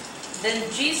 Then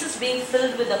Jesus being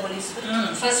filled with the Holy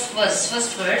Spirit. First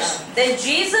verse. Then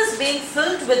Jesus being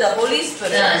filled with the Holy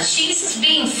Spirit. Jesus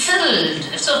being filled.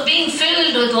 So being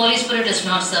filled with the Holy Spirit is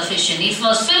not sufficient. He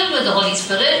was filled with the Holy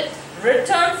Spirit.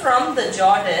 Returned from the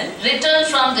Jordan.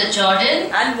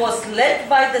 And was led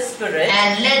by the Spirit.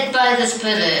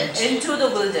 Into the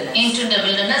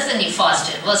wilderness. And he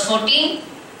fasted. Verse 14.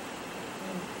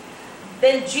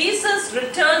 Then Jesus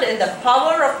returned in the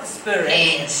power of the Spirit.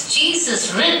 Yes,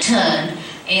 Jesus returned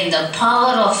in the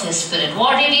power of His Spirit.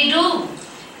 What did He do?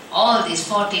 All these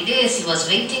 40 days He was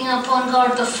waiting upon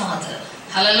God the Father.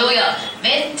 Hallelujah.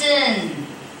 Went in,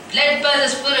 led by the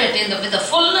Spirit, with the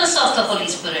fullness of the Holy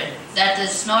Spirit. That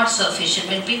is not sufficient.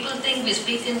 When people think we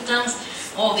speak in tongues,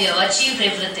 we have achieved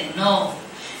everything. No.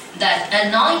 That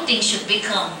anointing should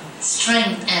become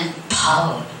strength and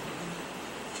power,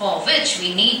 for which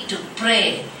we need to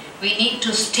pray. We need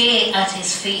to stay at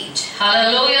His feet.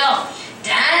 Hallelujah.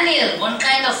 Daniel, one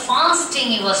kind of fasting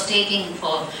he was taking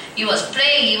for. He was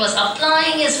praying, he was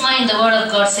applying his mind, the word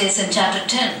of God says in chapter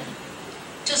 10.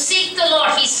 To seek the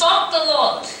Lord. He sought the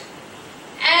Lord.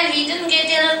 And he didn't get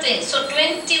anything. So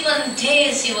 21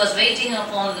 days he was waiting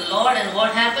upon the Lord. And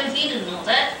what happened? He didn't know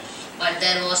that. But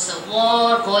there was a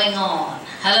war going on.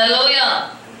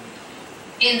 Hallelujah.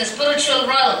 In the spiritual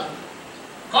realm.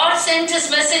 God sent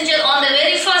His messenger on the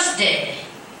very first day.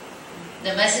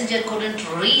 The messenger couldn't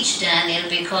reach Daniel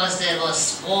because there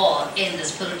was war in the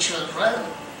spiritual realm.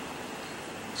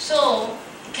 So,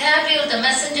 Gabriel, the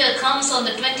messenger, comes on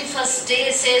the 21st day,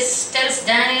 tells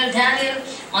Daniel,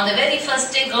 on the very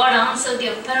first day God answered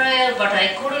your prayer, but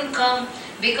I couldn't come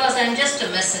because I'm just a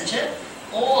messenger.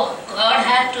 Oh, God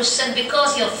had to send,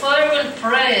 because your fervent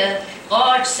prayer,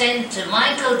 God sent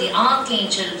Michael the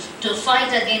archangel to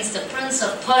fight against the prince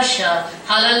of Persia,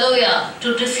 hallelujah,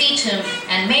 to defeat him,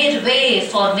 and made way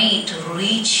for me to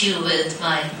reach you with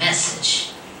my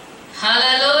message.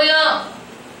 Hallelujah.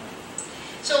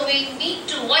 So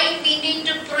why we need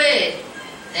to pray?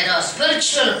 There are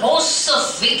spiritual hosts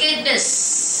of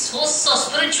wickedness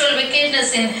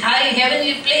in high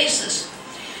heavenly places.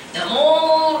 The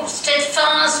more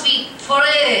steadfast we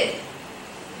pray,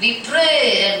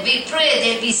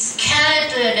 they'll be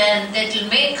scattered and that will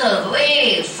make a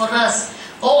way for us.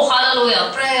 Oh,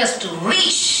 hallelujah, prayers to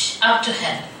reach up to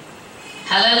heaven.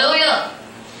 Hallelujah.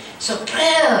 So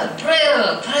prayer.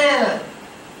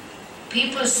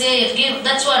 People say,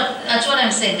 that's what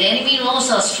I'm saying. The enemy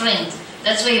knows our strength.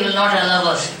 That's why he will not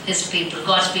allow us, his people,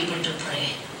 God's people, to pray.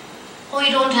 Oh,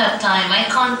 you don't have time. I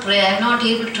can't pray. I'm not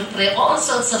able to pray. All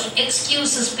sorts of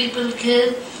excuses people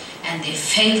give, and they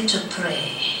fail to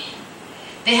pray.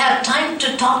 They have time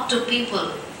to talk to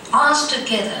people, ask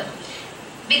together.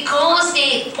 Because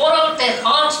they pour out their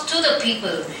hearts to the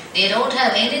people, they don't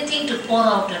have anything to pour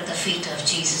out at the feet of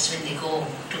Jesus when they go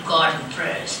to God in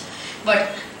prayers. But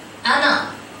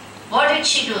Anna, what did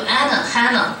she do?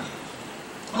 Hannah,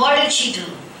 what did she do?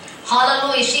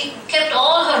 Hallelujah, she kept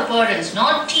all her burdens.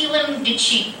 Not even did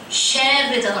she share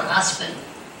with her husband.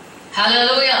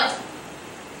 Hallelujah.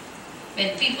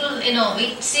 When people,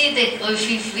 we say that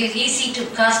it's easy to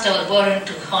cast our burden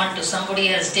onto somebody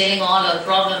else, telling all our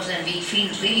problems, and we feel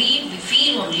relieved, we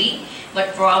feel only,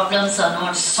 but problems are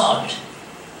not solved.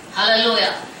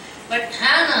 Hallelujah. But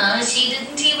Hannah, she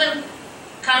didn't even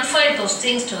confide those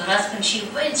things to her husband. She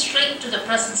went straight to the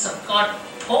presence of God,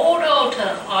 poured out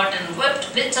her heart and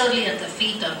wept bitterly at the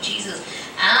feet of Jesus,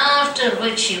 after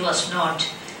which she was not,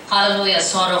 hallelujah,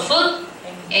 sorrowful.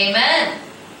 Amen.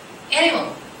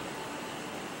 Anyway,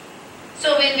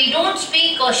 so when we don't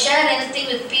speak or share anything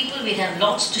with people, we have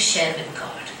lots to share with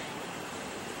God.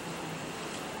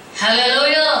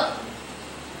 Hallelujah.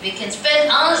 We can spend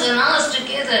hours and hours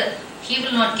together. He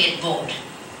will not get bored.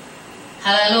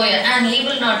 Hallelujah. And he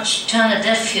will not turn a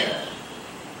deaf ear.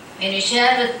 When you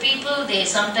share with people,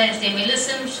 sometimes they may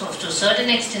listen, so to a certain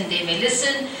extent they may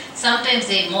listen. Sometimes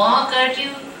they mock at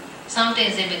you.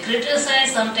 Sometimes they may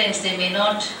criticize. Sometimes they may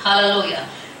not. Hallelujah.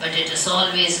 But it is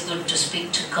always good to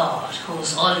speak to God, who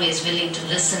is always willing to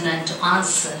listen and to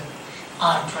answer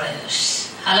our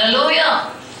prayers.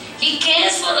 Hallelujah. He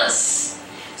cares for us.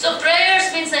 So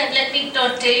prayers means, let me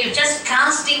tell you, just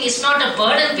casting is not a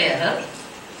burden bearer.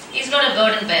 He's not a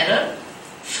burden bearer.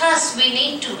 First we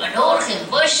need to adore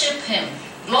Him, worship Him,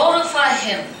 glorify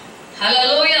Him.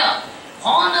 Hallelujah.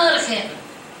 Honor Him.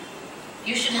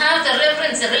 You should have the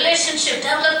reverence, the relationship,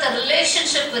 develop the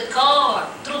relationship with God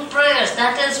through prayers.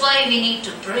 That is why we need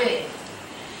to pray.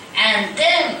 And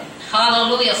then,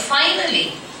 hallelujah,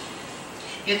 finally,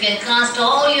 you can cast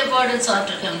all your burdens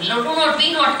onto Him.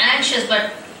 Be not anxious,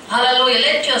 but hallelujah,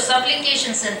 let your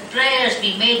supplications and prayers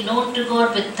be made known to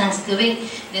God with thanksgiving.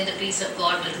 Then the peace of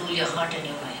God will rule your heart and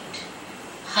your mind.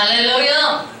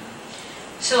 Hallelujah.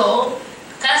 So,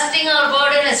 casting our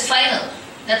burden is final.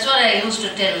 That's what I used to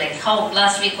tell, like how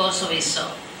last week also we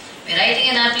saw. We're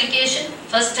writing an application,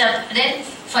 first step, then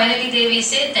finally we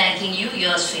say, thanking you,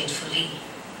 yours faithfully.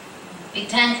 We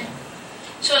thank Him.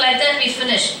 So like that we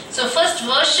finish. So first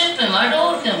worship Him,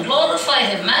 adore Him, glorify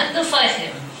Him, magnify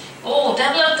Him. Oh,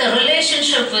 develop the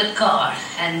relationship with God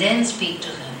and then speak to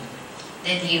Him.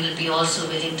 Then He will be also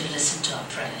willing to listen to our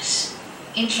prayers.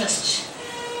 Interest.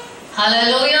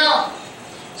 Hallelujah.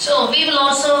 So we will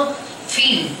also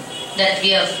feel that we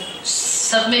have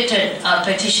submitted our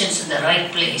petitions in the right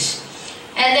place.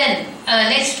 And then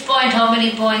next point, how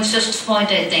many points? Fifth point,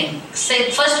 I think.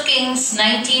 Say 1 Kings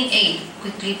 19:8.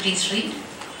 Quickly, please read.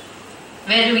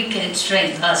 Where do we get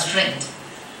strength? Our strength.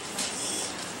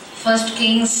 1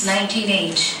 Kings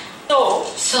 19:8.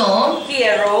 So he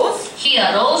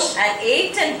arose and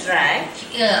ate and drank.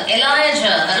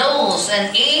 Elijah arose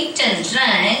and ate and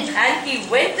drank. And he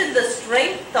went in the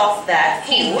strength of that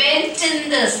food. He went in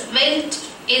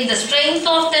the strength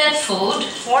of that food.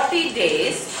 40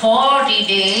 days. 40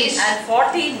 days. And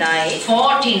 40 nights.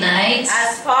 40 nights.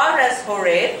 As far as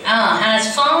Horeb.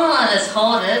 As far as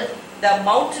Horeb. The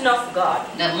mountain of God.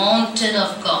 The mountain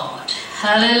of God.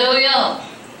 Hallelujah.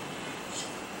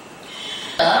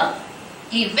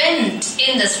 He went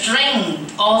in the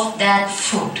strength of that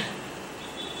food.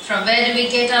 From where do we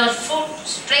get our food?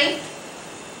 Strength.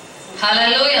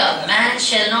 Hallelujah. Man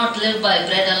shall not live by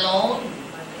bread alone,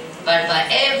 but by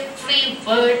every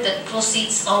word that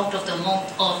proceeds out of the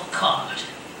mouth of God.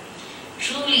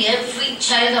 Truly, every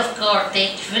child of God,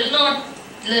 they will not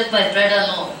live by bread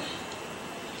alone.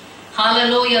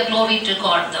 Hallelujah. Glory to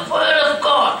God. The word of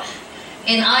God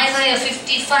in Isaiah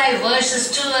 55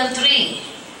 verses 2 and 3.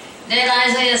 Then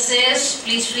Isaiah says,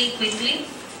 please read quickly.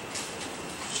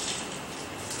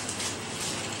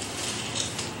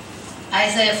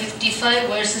 Isaiah 55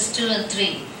 verses 2 and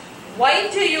 3. Why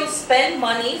do you spend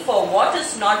money for what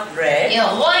is not bread,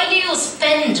 Yeah, why do you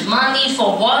spend money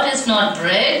for what is not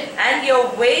bread, and your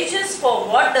wages for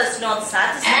what does not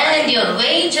satisfy? and your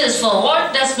wages for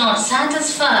what does not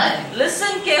satisfy?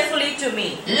 Listen carefully to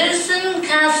me, Listen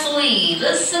carefully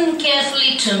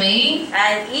to me,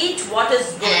 and eat what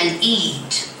is good. and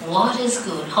eat what is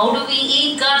good. How do we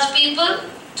eat, God's people?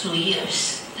 Through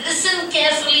ears. Listen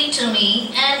carefully to me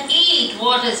and eat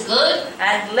what is good.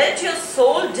 And let your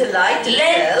soul delight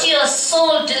Let itself your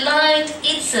soul delight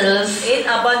itself. in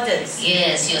abundance.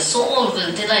 Yes, your soul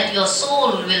will delight. Your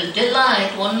soul will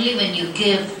delight only when you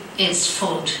give its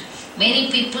food. Many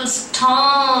people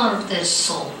starve their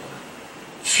soul.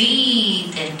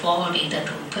 Feed their body that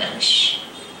will perish.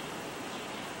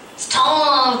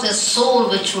 Starve the soul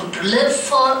which would live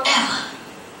forever.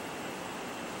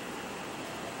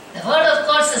 The word of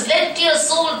God says, let your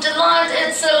soul delight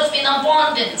itself in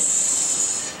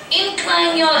abundance.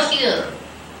 Incline your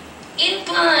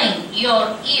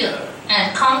ear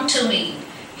and come to me.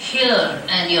 Hear,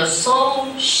 and your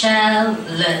soul shall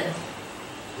live.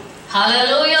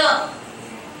 Hallelujah.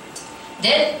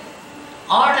 Then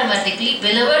automatically,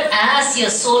 beloved, as your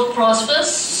soul prospers,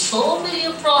 so will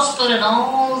you prosper in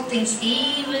all things,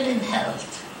 even in health.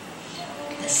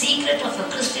 The secret of a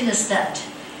Christian is that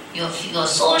your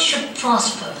soul should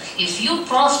prosper. If you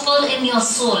prosper in your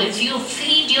soul, if you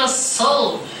feed your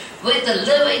soul with the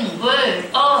living word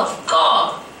of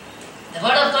God, the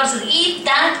word of God says, eat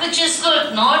that which is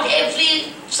good. Not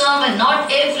every sermon,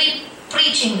 not every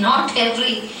preaching, not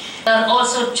every. There are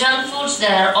also junk foods,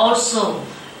 there are also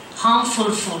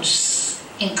harmful foods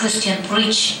in Christian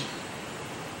preaching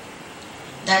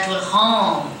that will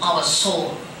harm our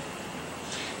soul,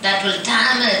 that will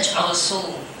damage our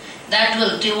soul, that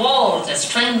will devour the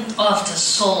strength of the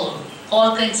soul.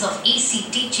 All kinds of easy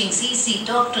teachings, easy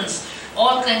doctrines,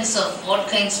 all kinds of, what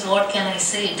can I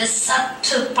say,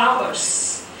 deceptive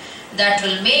powers that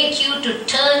will make you to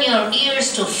turn your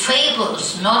ears to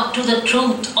fables, not to the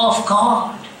truth of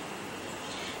God.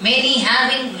 Many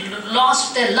having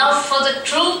lost their love for the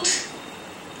truth.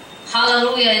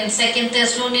 Hallelujah. In 2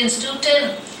 Thessalonians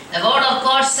 2:10, the word of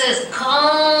God says,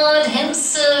 God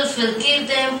himself will give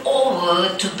them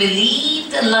over to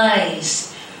believe the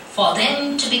lies, for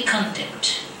them to be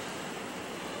condemned.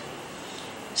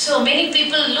 So many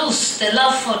people lose their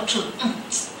love for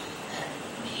truth.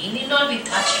 You need not be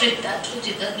that strict, that truth.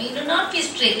 You need not be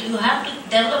strict. You have to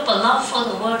develop a love for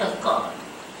the word of God.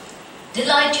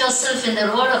 Delight yourself in the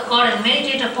word of God and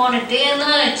meditate upon it day and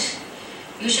night.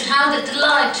 You should have the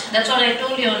delight. That's what I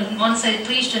told you. Once I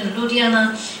preached in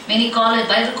Ludhiana, many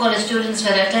Bible college students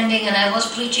were attending, and I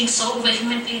was preaching so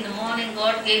vehemently in the morning.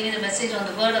 God gave me the message on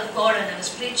the word of God, and I was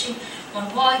preaching. One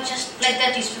boy, just like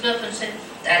that, he stood up and said,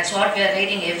 that's what we are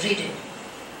reading every day.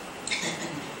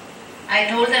 I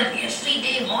told them, every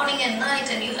day, morning and night,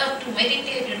 and you have to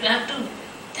meditate, you have to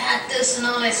add this and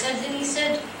all. I said, then he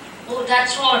said, oh,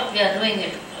 that's what we are doing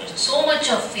it. So much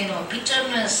of,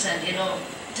 bitterness and,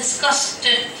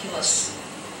 disgusted he was.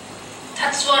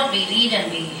 That's what we read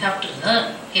and we have to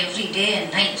learn every day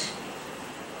and night.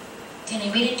 Then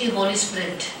immediately Holy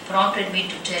Spirit prompted me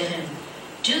to tell him,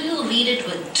 do you read it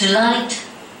with delight,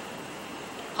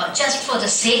 or just for the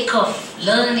sake of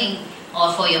learning,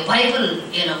 or for your Bible,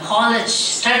 college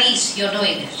studies you're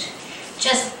doing it?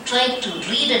 Just try to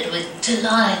read it with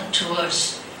delight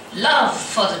towards love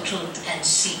for the truth and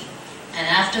see. And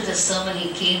after the sermon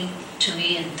he came to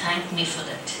me and thanked me for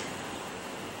that.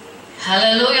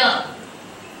 Hallelujah.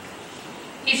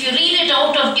 If you read it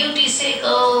out of duty's sake, you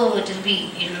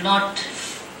will not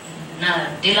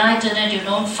delight in it, you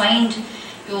don't find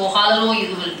hallelujah,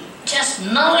 you will just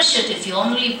nourish it if you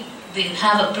only will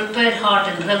have a prepared heart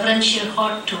and reverential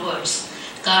heart towards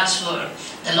God's word.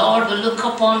 The Lord will look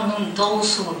upon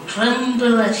those who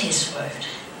tremble at his word.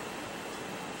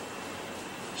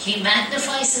 He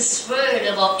magnifies his word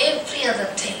above every other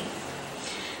thing.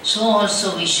 So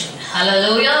also we should.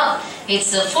 Hallelujah.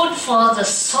 It's the food for the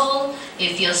soul.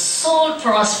 If your soul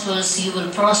prospers, you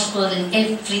will prosper in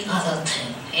every other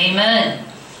thing. Amen.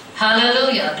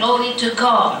 Hallelujah. Glory to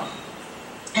God.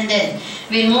 And then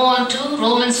we'll move on to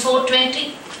Romans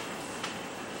 4:20.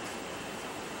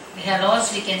 We have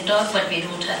lots we can talk, but we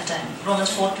don't have time.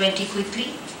 Romans 4:20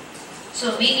 quickly.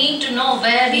 So we need to know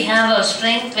where we have our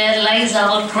strength, where lies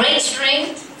our great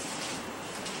strength.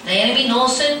 The enemy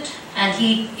knows it, and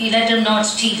he let him not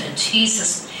steal it. He's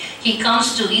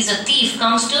a thief,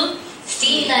 comes to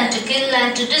steal and to kill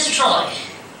and to destroy.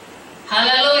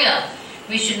 Hallelujah.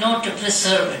 We should know to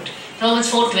preserve it. Romans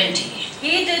 4:20.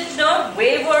 He did not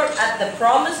waver at the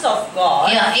promise of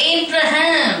God. Yeah,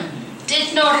 Abraham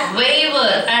did not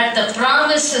waver at the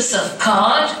promises of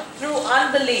God through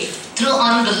unbelief,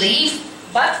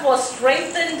 but was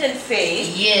strengthened in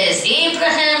faith. Yes,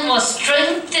 Abraham was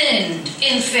strengthened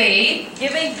in faith,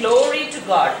 Giving glory to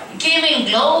God. giving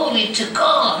glory to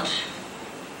God.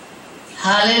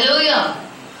 Hallelujah.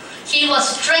 He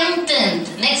was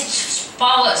strengthened. Next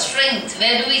power, strength.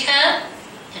 Where do we have?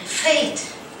 In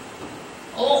faith.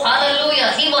 Oh,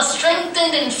 hallelujah. He was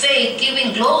strengthened in faith,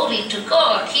 giving glory to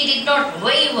God. He did not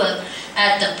waver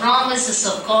at the promises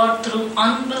of God through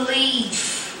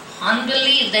unbelief.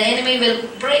 Unbelief, the enemy will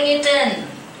bring it in.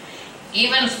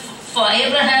 Even for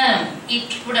Abraham, he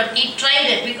tried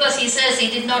it because he says he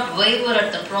did not waver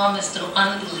at the promise through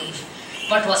unbelief,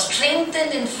 but was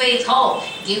strengthened in faith. How?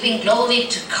 Giving glory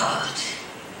to God.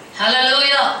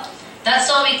 Hallelujah. That's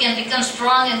how we can become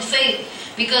strong in faith.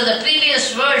 Because the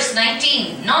previous verse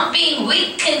 19, not being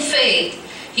weak in faith,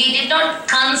 he did not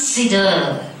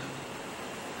consider.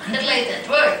 Underline that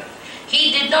word.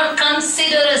 He did not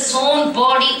consider his own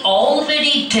body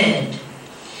already dead,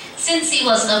 since he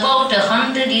was about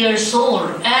 100 years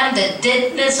old, and the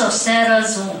deadness of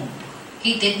Sarah's womb.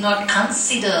 He did not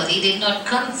consider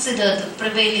the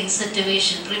prevailing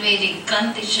situation, prevailing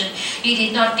condition. He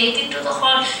did not take it to the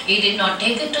heart. He did not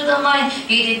take it to the mind.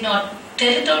 He did not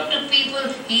tell it out to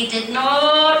people. He did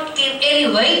not give any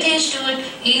weightage to it.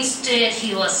 Instead,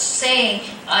 he was saying,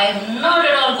 I am not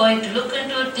at all going to look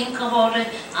into it, think about it.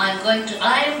 I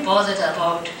am bothered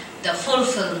about the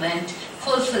fulfillment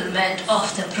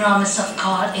of the promise of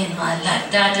God in my life.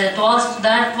 That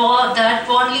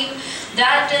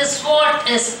is what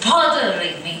is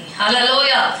bothering me.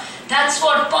 Hallelujah. That's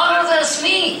what bothers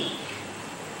me.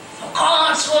 For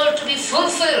God's word to be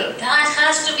fulfilled, that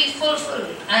has to be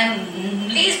fulfilled. I'm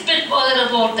least bit bothered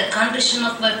about the condition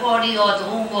of my body or the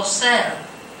womb of Sarah.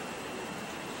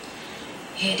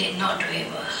 He did not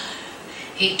waver.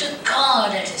 He took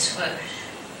God at His word.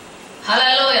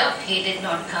 Hallelujah. He did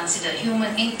not consider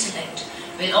human intellect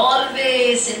will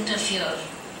always interfere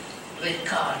with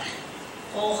God.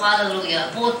 Oh,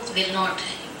 hallelujah. Both will not.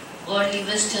 Worldly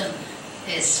wisdom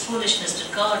is foolishness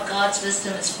to God. God's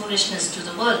wisdom is foolishness to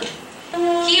the world.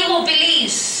 He who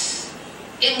believes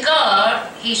in God,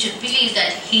 he should believe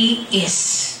that He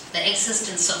is the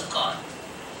existence of God.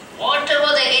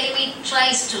 Whatever the enemy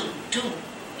tries to do,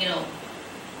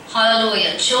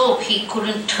 hallelujah. Job, he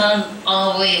couldn't turn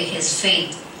away his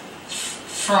faith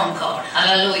from God.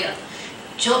 Hallelujah.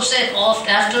 Job said,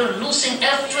 after losing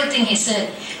everything, he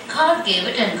said, God gave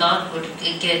it and God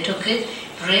took it.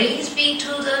 Blessed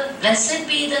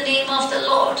be the name of the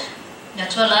Lord.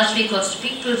 That's why last week also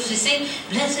people sing,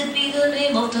 blessed be the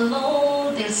name of the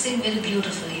Lord. They'll sing very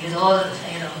beautifully with all,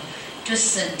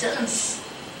 twists and turns.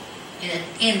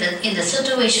 In the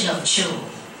situation of Job,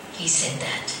 he said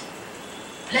that.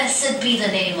 Blessed be the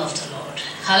name of the Lord.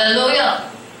 Hallelujah.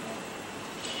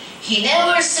 He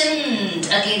never sinned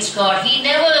against God. He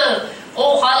never,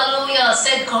 hallelujah,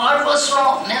 said God was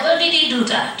wrong. Never did he do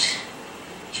that.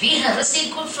 If we have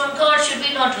received good from God, should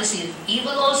we not receive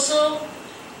evil also?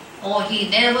 He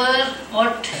never,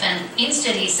 and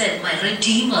instead he said, my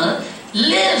Redeemer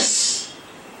lives.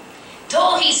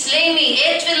 Though he slay me,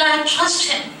 yet will I trust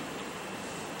him.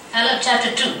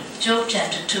 Chapter 2, Job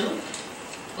chapter 2,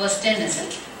 verse 10 is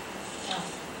it?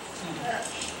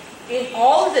 In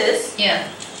all this, Yeah.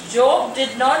 Job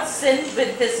did not sin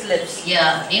with his lips.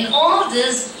 Yeah, in all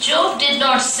this, Job did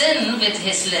not sin with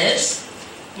his lips,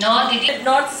 nor did he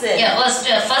Not sin. Yeah,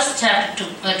 first chapter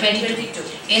 22. 22.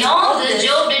 In all this,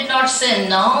 Job did not sin,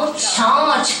 nor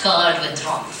charge God with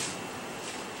wrong.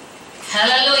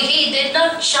 Hallelujah. He did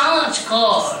not charge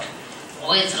God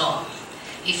with wrong.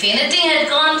 If anything had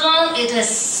gone wrong, it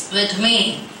is with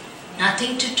me.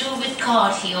 Nothing to do with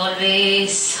God. He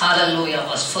always, hallelujah,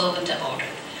 was fervent about it.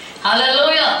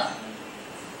 Hallelujah.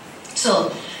 So,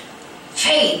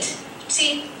 faith.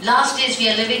 See, last days we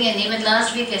are living in, even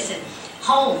last week I said,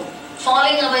 how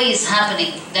falling away is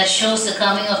happening. That shows the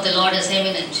coming of the Lord is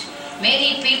imminent.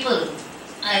 Many people,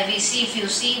 we see, if you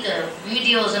see the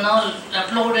videos and all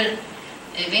uploaded,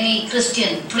 many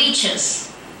Christian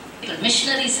preachers,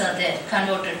 missionaries are there,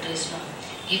 converted to Islam.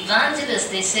 Evangelists,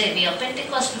 they say, we are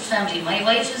Pentecostal family. My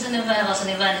wife was an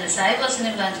evangelist, I was an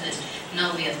evangelist.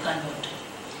 Now we have converted.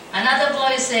 Another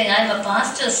boy is saying, I am a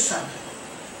pastor's son.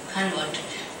 Converted.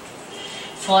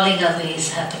 Falling away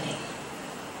is happening.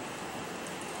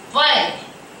 Why?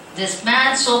 This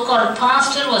man, so-called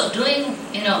pastor, was doing,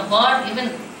 God,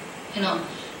 even,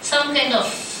 some kind of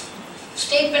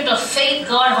statement of faith,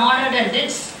 God honored and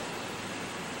did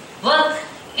work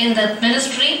in the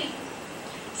ministry.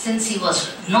 Since he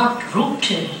was not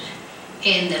rooted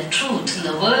in the truth, in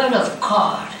the word of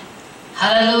God,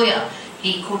 Hallelujah.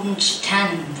 He couldn't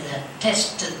stand the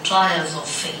test and trials of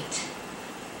faith.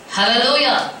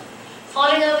 Hallelujah.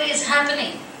 Falling away is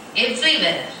happening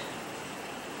everywhere.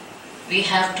 We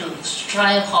have to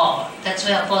strive hard. That's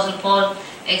why Apostle Paul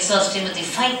exhorts Timothy,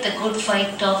 fight the good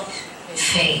fight of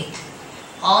faith.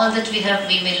 All that we have,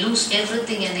 we may lose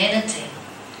everything and anything,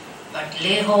 but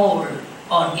lay hold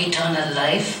on eternal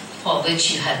life for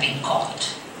which you have been called.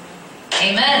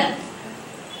 Amen.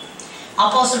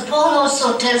 Apostle Paul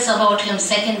also tells about him,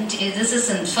 this is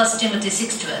in 1 Timothy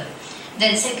 6:12.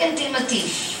 Then 2 Timothy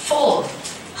 4,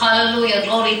 hallelujah,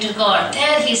 glory to God.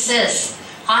 There he says,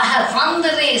 I have run the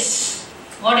race.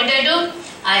 What did I do?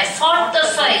 I fought the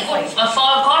fight.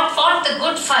 God fought the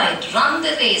good fight, run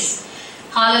the race.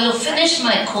 Hallelujah, finished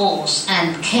my course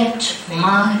and kept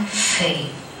my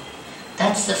faith.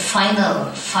 That's the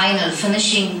final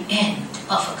finishing end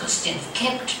of a Christian.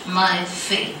 Kept my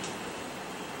faith.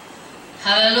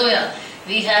 Hallelujah.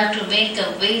 We have to wage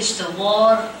the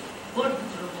good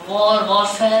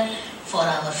warfare for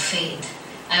our faith.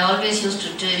 I always used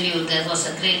to tell you there was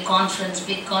a great conference,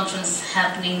 big conference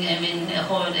happening.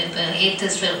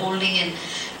 Atheists were holding in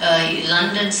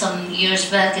London some years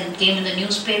back, and came in the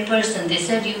newspapers, and they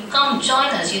said, you come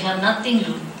join us, you have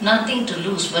nothing to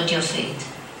lose but your faith.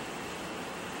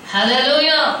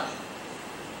 Hallelujah.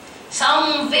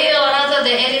 Some way or other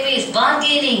the enemy is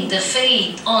bargaining the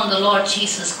faith on the Lord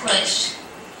Jesus Christ.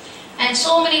 And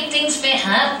so many things may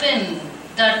happen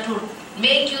that would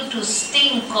make you to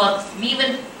stink, or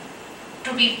even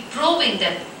to be proving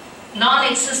the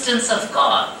non-existence of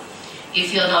God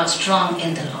if you are not strong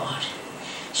in the Lord.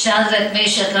 Shadrach,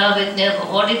 Meshach,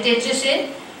 Abednego, what did they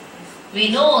say? We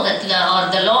know that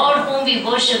the Lord whom we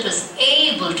worship is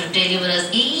able to deliver us.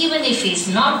 Even if He is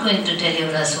not going to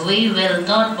deliver us, we will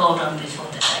not bow down before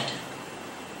the idol.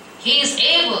 He is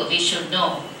able, we should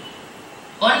know.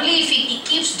 Only if He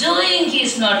keeps doing, He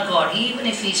is not God. Even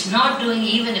if He is not doing,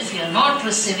 even if you are not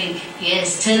receiving,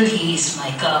 yes, still He is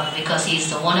my God, because He is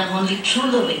the one and only true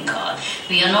living God.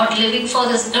 We are not living for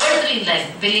this earthly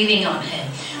life, believing on Him.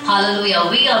 Hallelujah.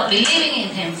 We are believing in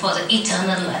Him for the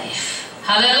eternal life.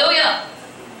 Hallelujah.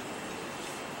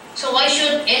 So why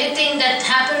should anything that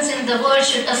happens in the world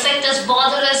should affect us,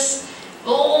 bother us,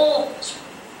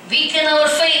 weaken our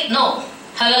faith? No.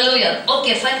 Hallelujah.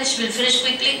 Okay, we'll finish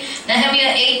quickly.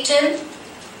 Nehemiah 8:10.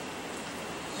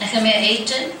 Nehemiah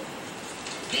 8:10.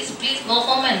 Please go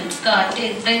home and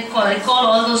recall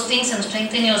all those things and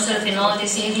strengthen yourself in all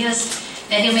these areas.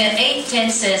 Nehemiah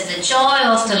 8:10 says, the joy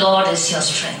of the Lord is your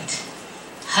strength.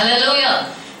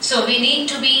 Hallelujah. So we need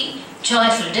to be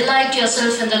joyful. Delight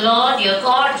yourself in the Lord, your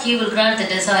God. He will grant the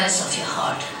desires of your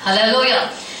heart. Hallelujah.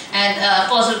 And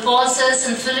Apostle Paul says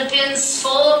in Philippians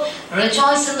 4,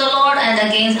 rejoice in the Lord. And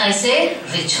again I say,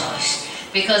 rejoice.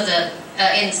 Because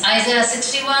in Isaiah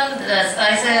 61,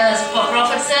 Isaiah's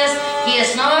prophet says, He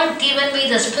has not given me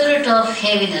the spirit of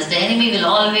heaviness. The enemy will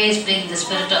always bring the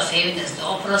spirit of heaviness, the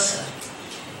oppressor.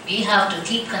 We have to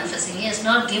keep confessing, He has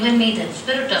not given me the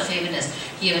spirit of heaviness.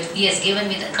 He has given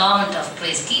me the garment of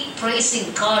praise. Keep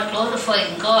praising God,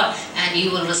 glorifying God, and you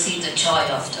will receive the joy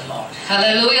of the Lord.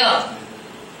 Hallelujah.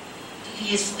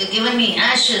 He has given me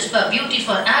ashes, for beauty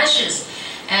for ashes,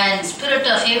 and spirit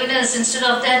of heaviness. Instead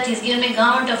of that, He's given me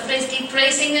garment of praise. Keep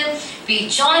praising Him. Be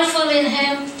joyful in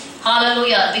Him.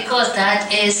 Hallelujah. Because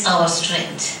that is our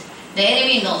strength. The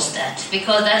enemy knows that.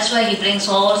 Because that's why he brings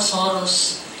all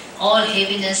sorrows, all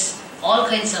heaviness, all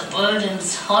kinds of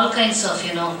burdens, all kinds of,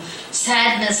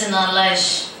 sadness in our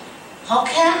lives. How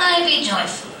can I be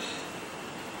joyful?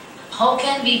 How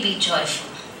can we be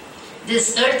joyful?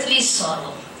 This earthly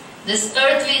sorrow, this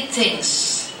earthly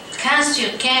things, cast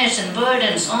your cares and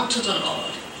burdens onto the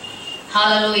Lord.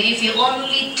 Hallelujah. If you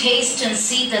only taste and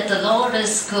see that the Lord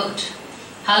is good.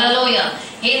 Hallelujah.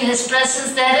 In His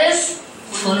presence there is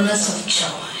fullness of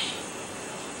joy.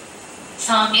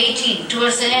 Psalm 18,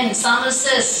 towards the end, Psalmist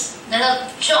says, there are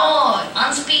joy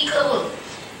unspeakable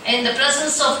in the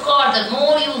presence of God. The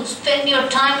more you spend your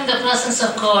time in the presence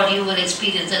of God, you will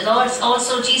experience. The Lord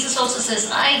also, Jesus also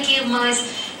says, I give my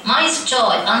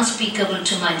joy unspeakable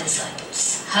to my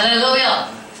disciples. Hallelujah.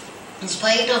 In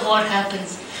spite of what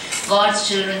happens, God's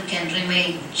children can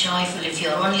remain joyful if you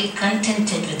are only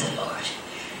contented with the Lord.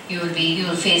 You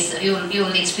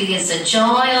will experience the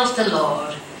joy of the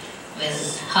Lord.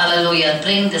 Will, hallelujah,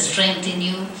 bring the strength in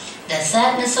you, the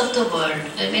sadness of the world.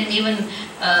 Even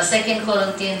 2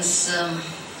 Corinthians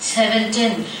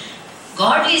 7:10,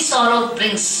 godly sorrow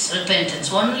brings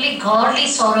repentance. Only godly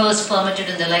sorrow is permitted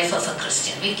in the life of a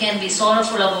Christian. We can be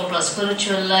sorrowful about our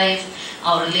spiritual life,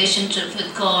 our relationship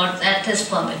with God, that is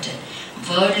permitted.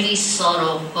 Worldly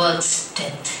sorrow works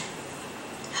death.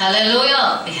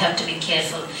 Hallelujah. We have to be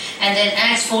careful. And then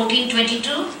Acts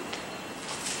 14:22.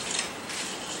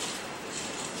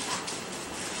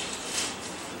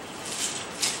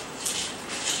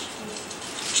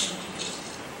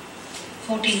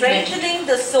 14:20. Strengthening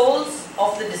the souls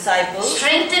of the disciples.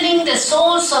 Strengthening the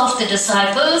souls of the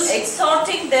disciples.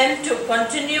 Exhorting them to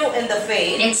continue in the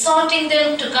faith. Exhorting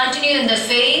them to continue in the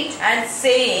faith. And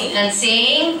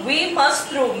saying, we must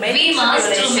through many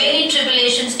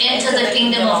tribulations enter the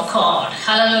kingdom of God.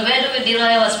 Hallelujah. Where do we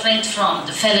derive our strength from?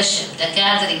 The fellowship, the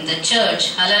gathering, the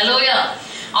church. Hallelujah.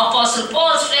 Apostle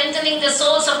Paul strengthening the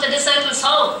souls of the disciples.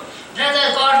 How? Brother,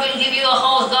 God will give you a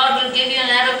house, God will give you an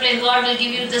aeroplane, God will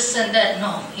give you this and that.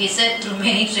 No, he said through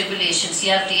many tribulations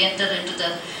you have to enter into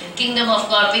the kingdom of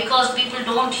God, because people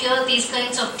don't hear these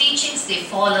kinds of teachings, they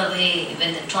fall away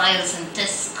when the trials and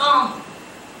tests come.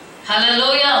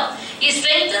 Hallelujah. He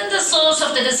strengthened the souls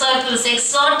of the disciples,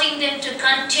 exhorting them to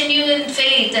continue in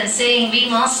faith and saying we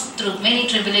must through many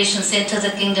tribulations enter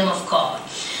the kingdom of God.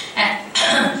 And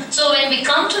so when we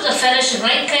come to the fellowship,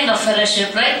 right kind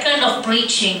of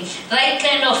preaching, right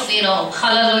kind of,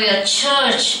 hallelujah,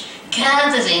 church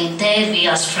gathering, there we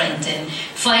are strengthened.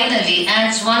 Finally,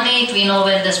 Acts 1:8, we know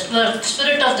when the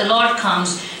Spirit of the Lord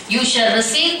comes, you shall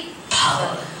receive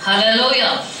power.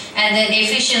 Hallelujah. And then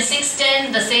Ephesians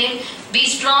 6:10, the same, be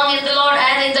strong in the Lord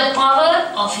and in the power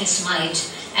of His might.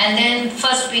 And then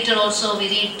 1 Peter also we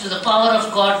read, to the power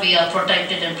of God we are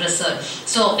protected and preserved.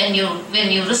 So when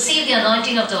you receive the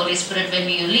anointing of the Holy Spirit, when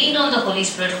you lean on the Holy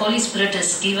Spirit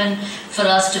is given for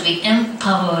us to be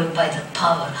empowered by the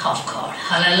power of God.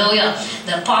 Hallelujah.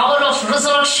 The power of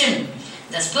resurrection.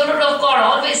 The Spirit of God,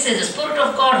 always says, the Spirit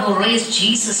of God who raised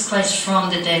Jesus Christ from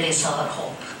the dead is our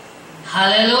hope.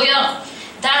 Hallelujah.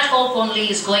 That hope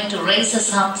only is going to raise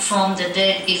us up from the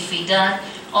dead if we die.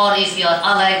 Or if you are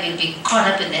alive, you'll be caught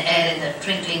up in the air in the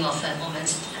twinkling of a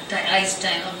moment's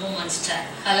time or moment's time.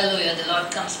 Hallelujah. The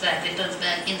Lord comes back, returns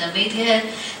back in the mid-air.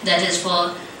 That is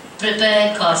for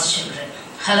prepare God's children.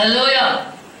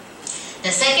 Hallelujah.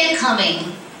 The second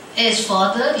coming is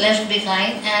for the left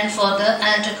behind and for the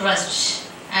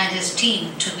Antichrist and his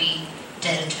team to be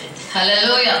dealt with.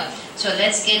 Hallelujah. So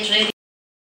let's get ready.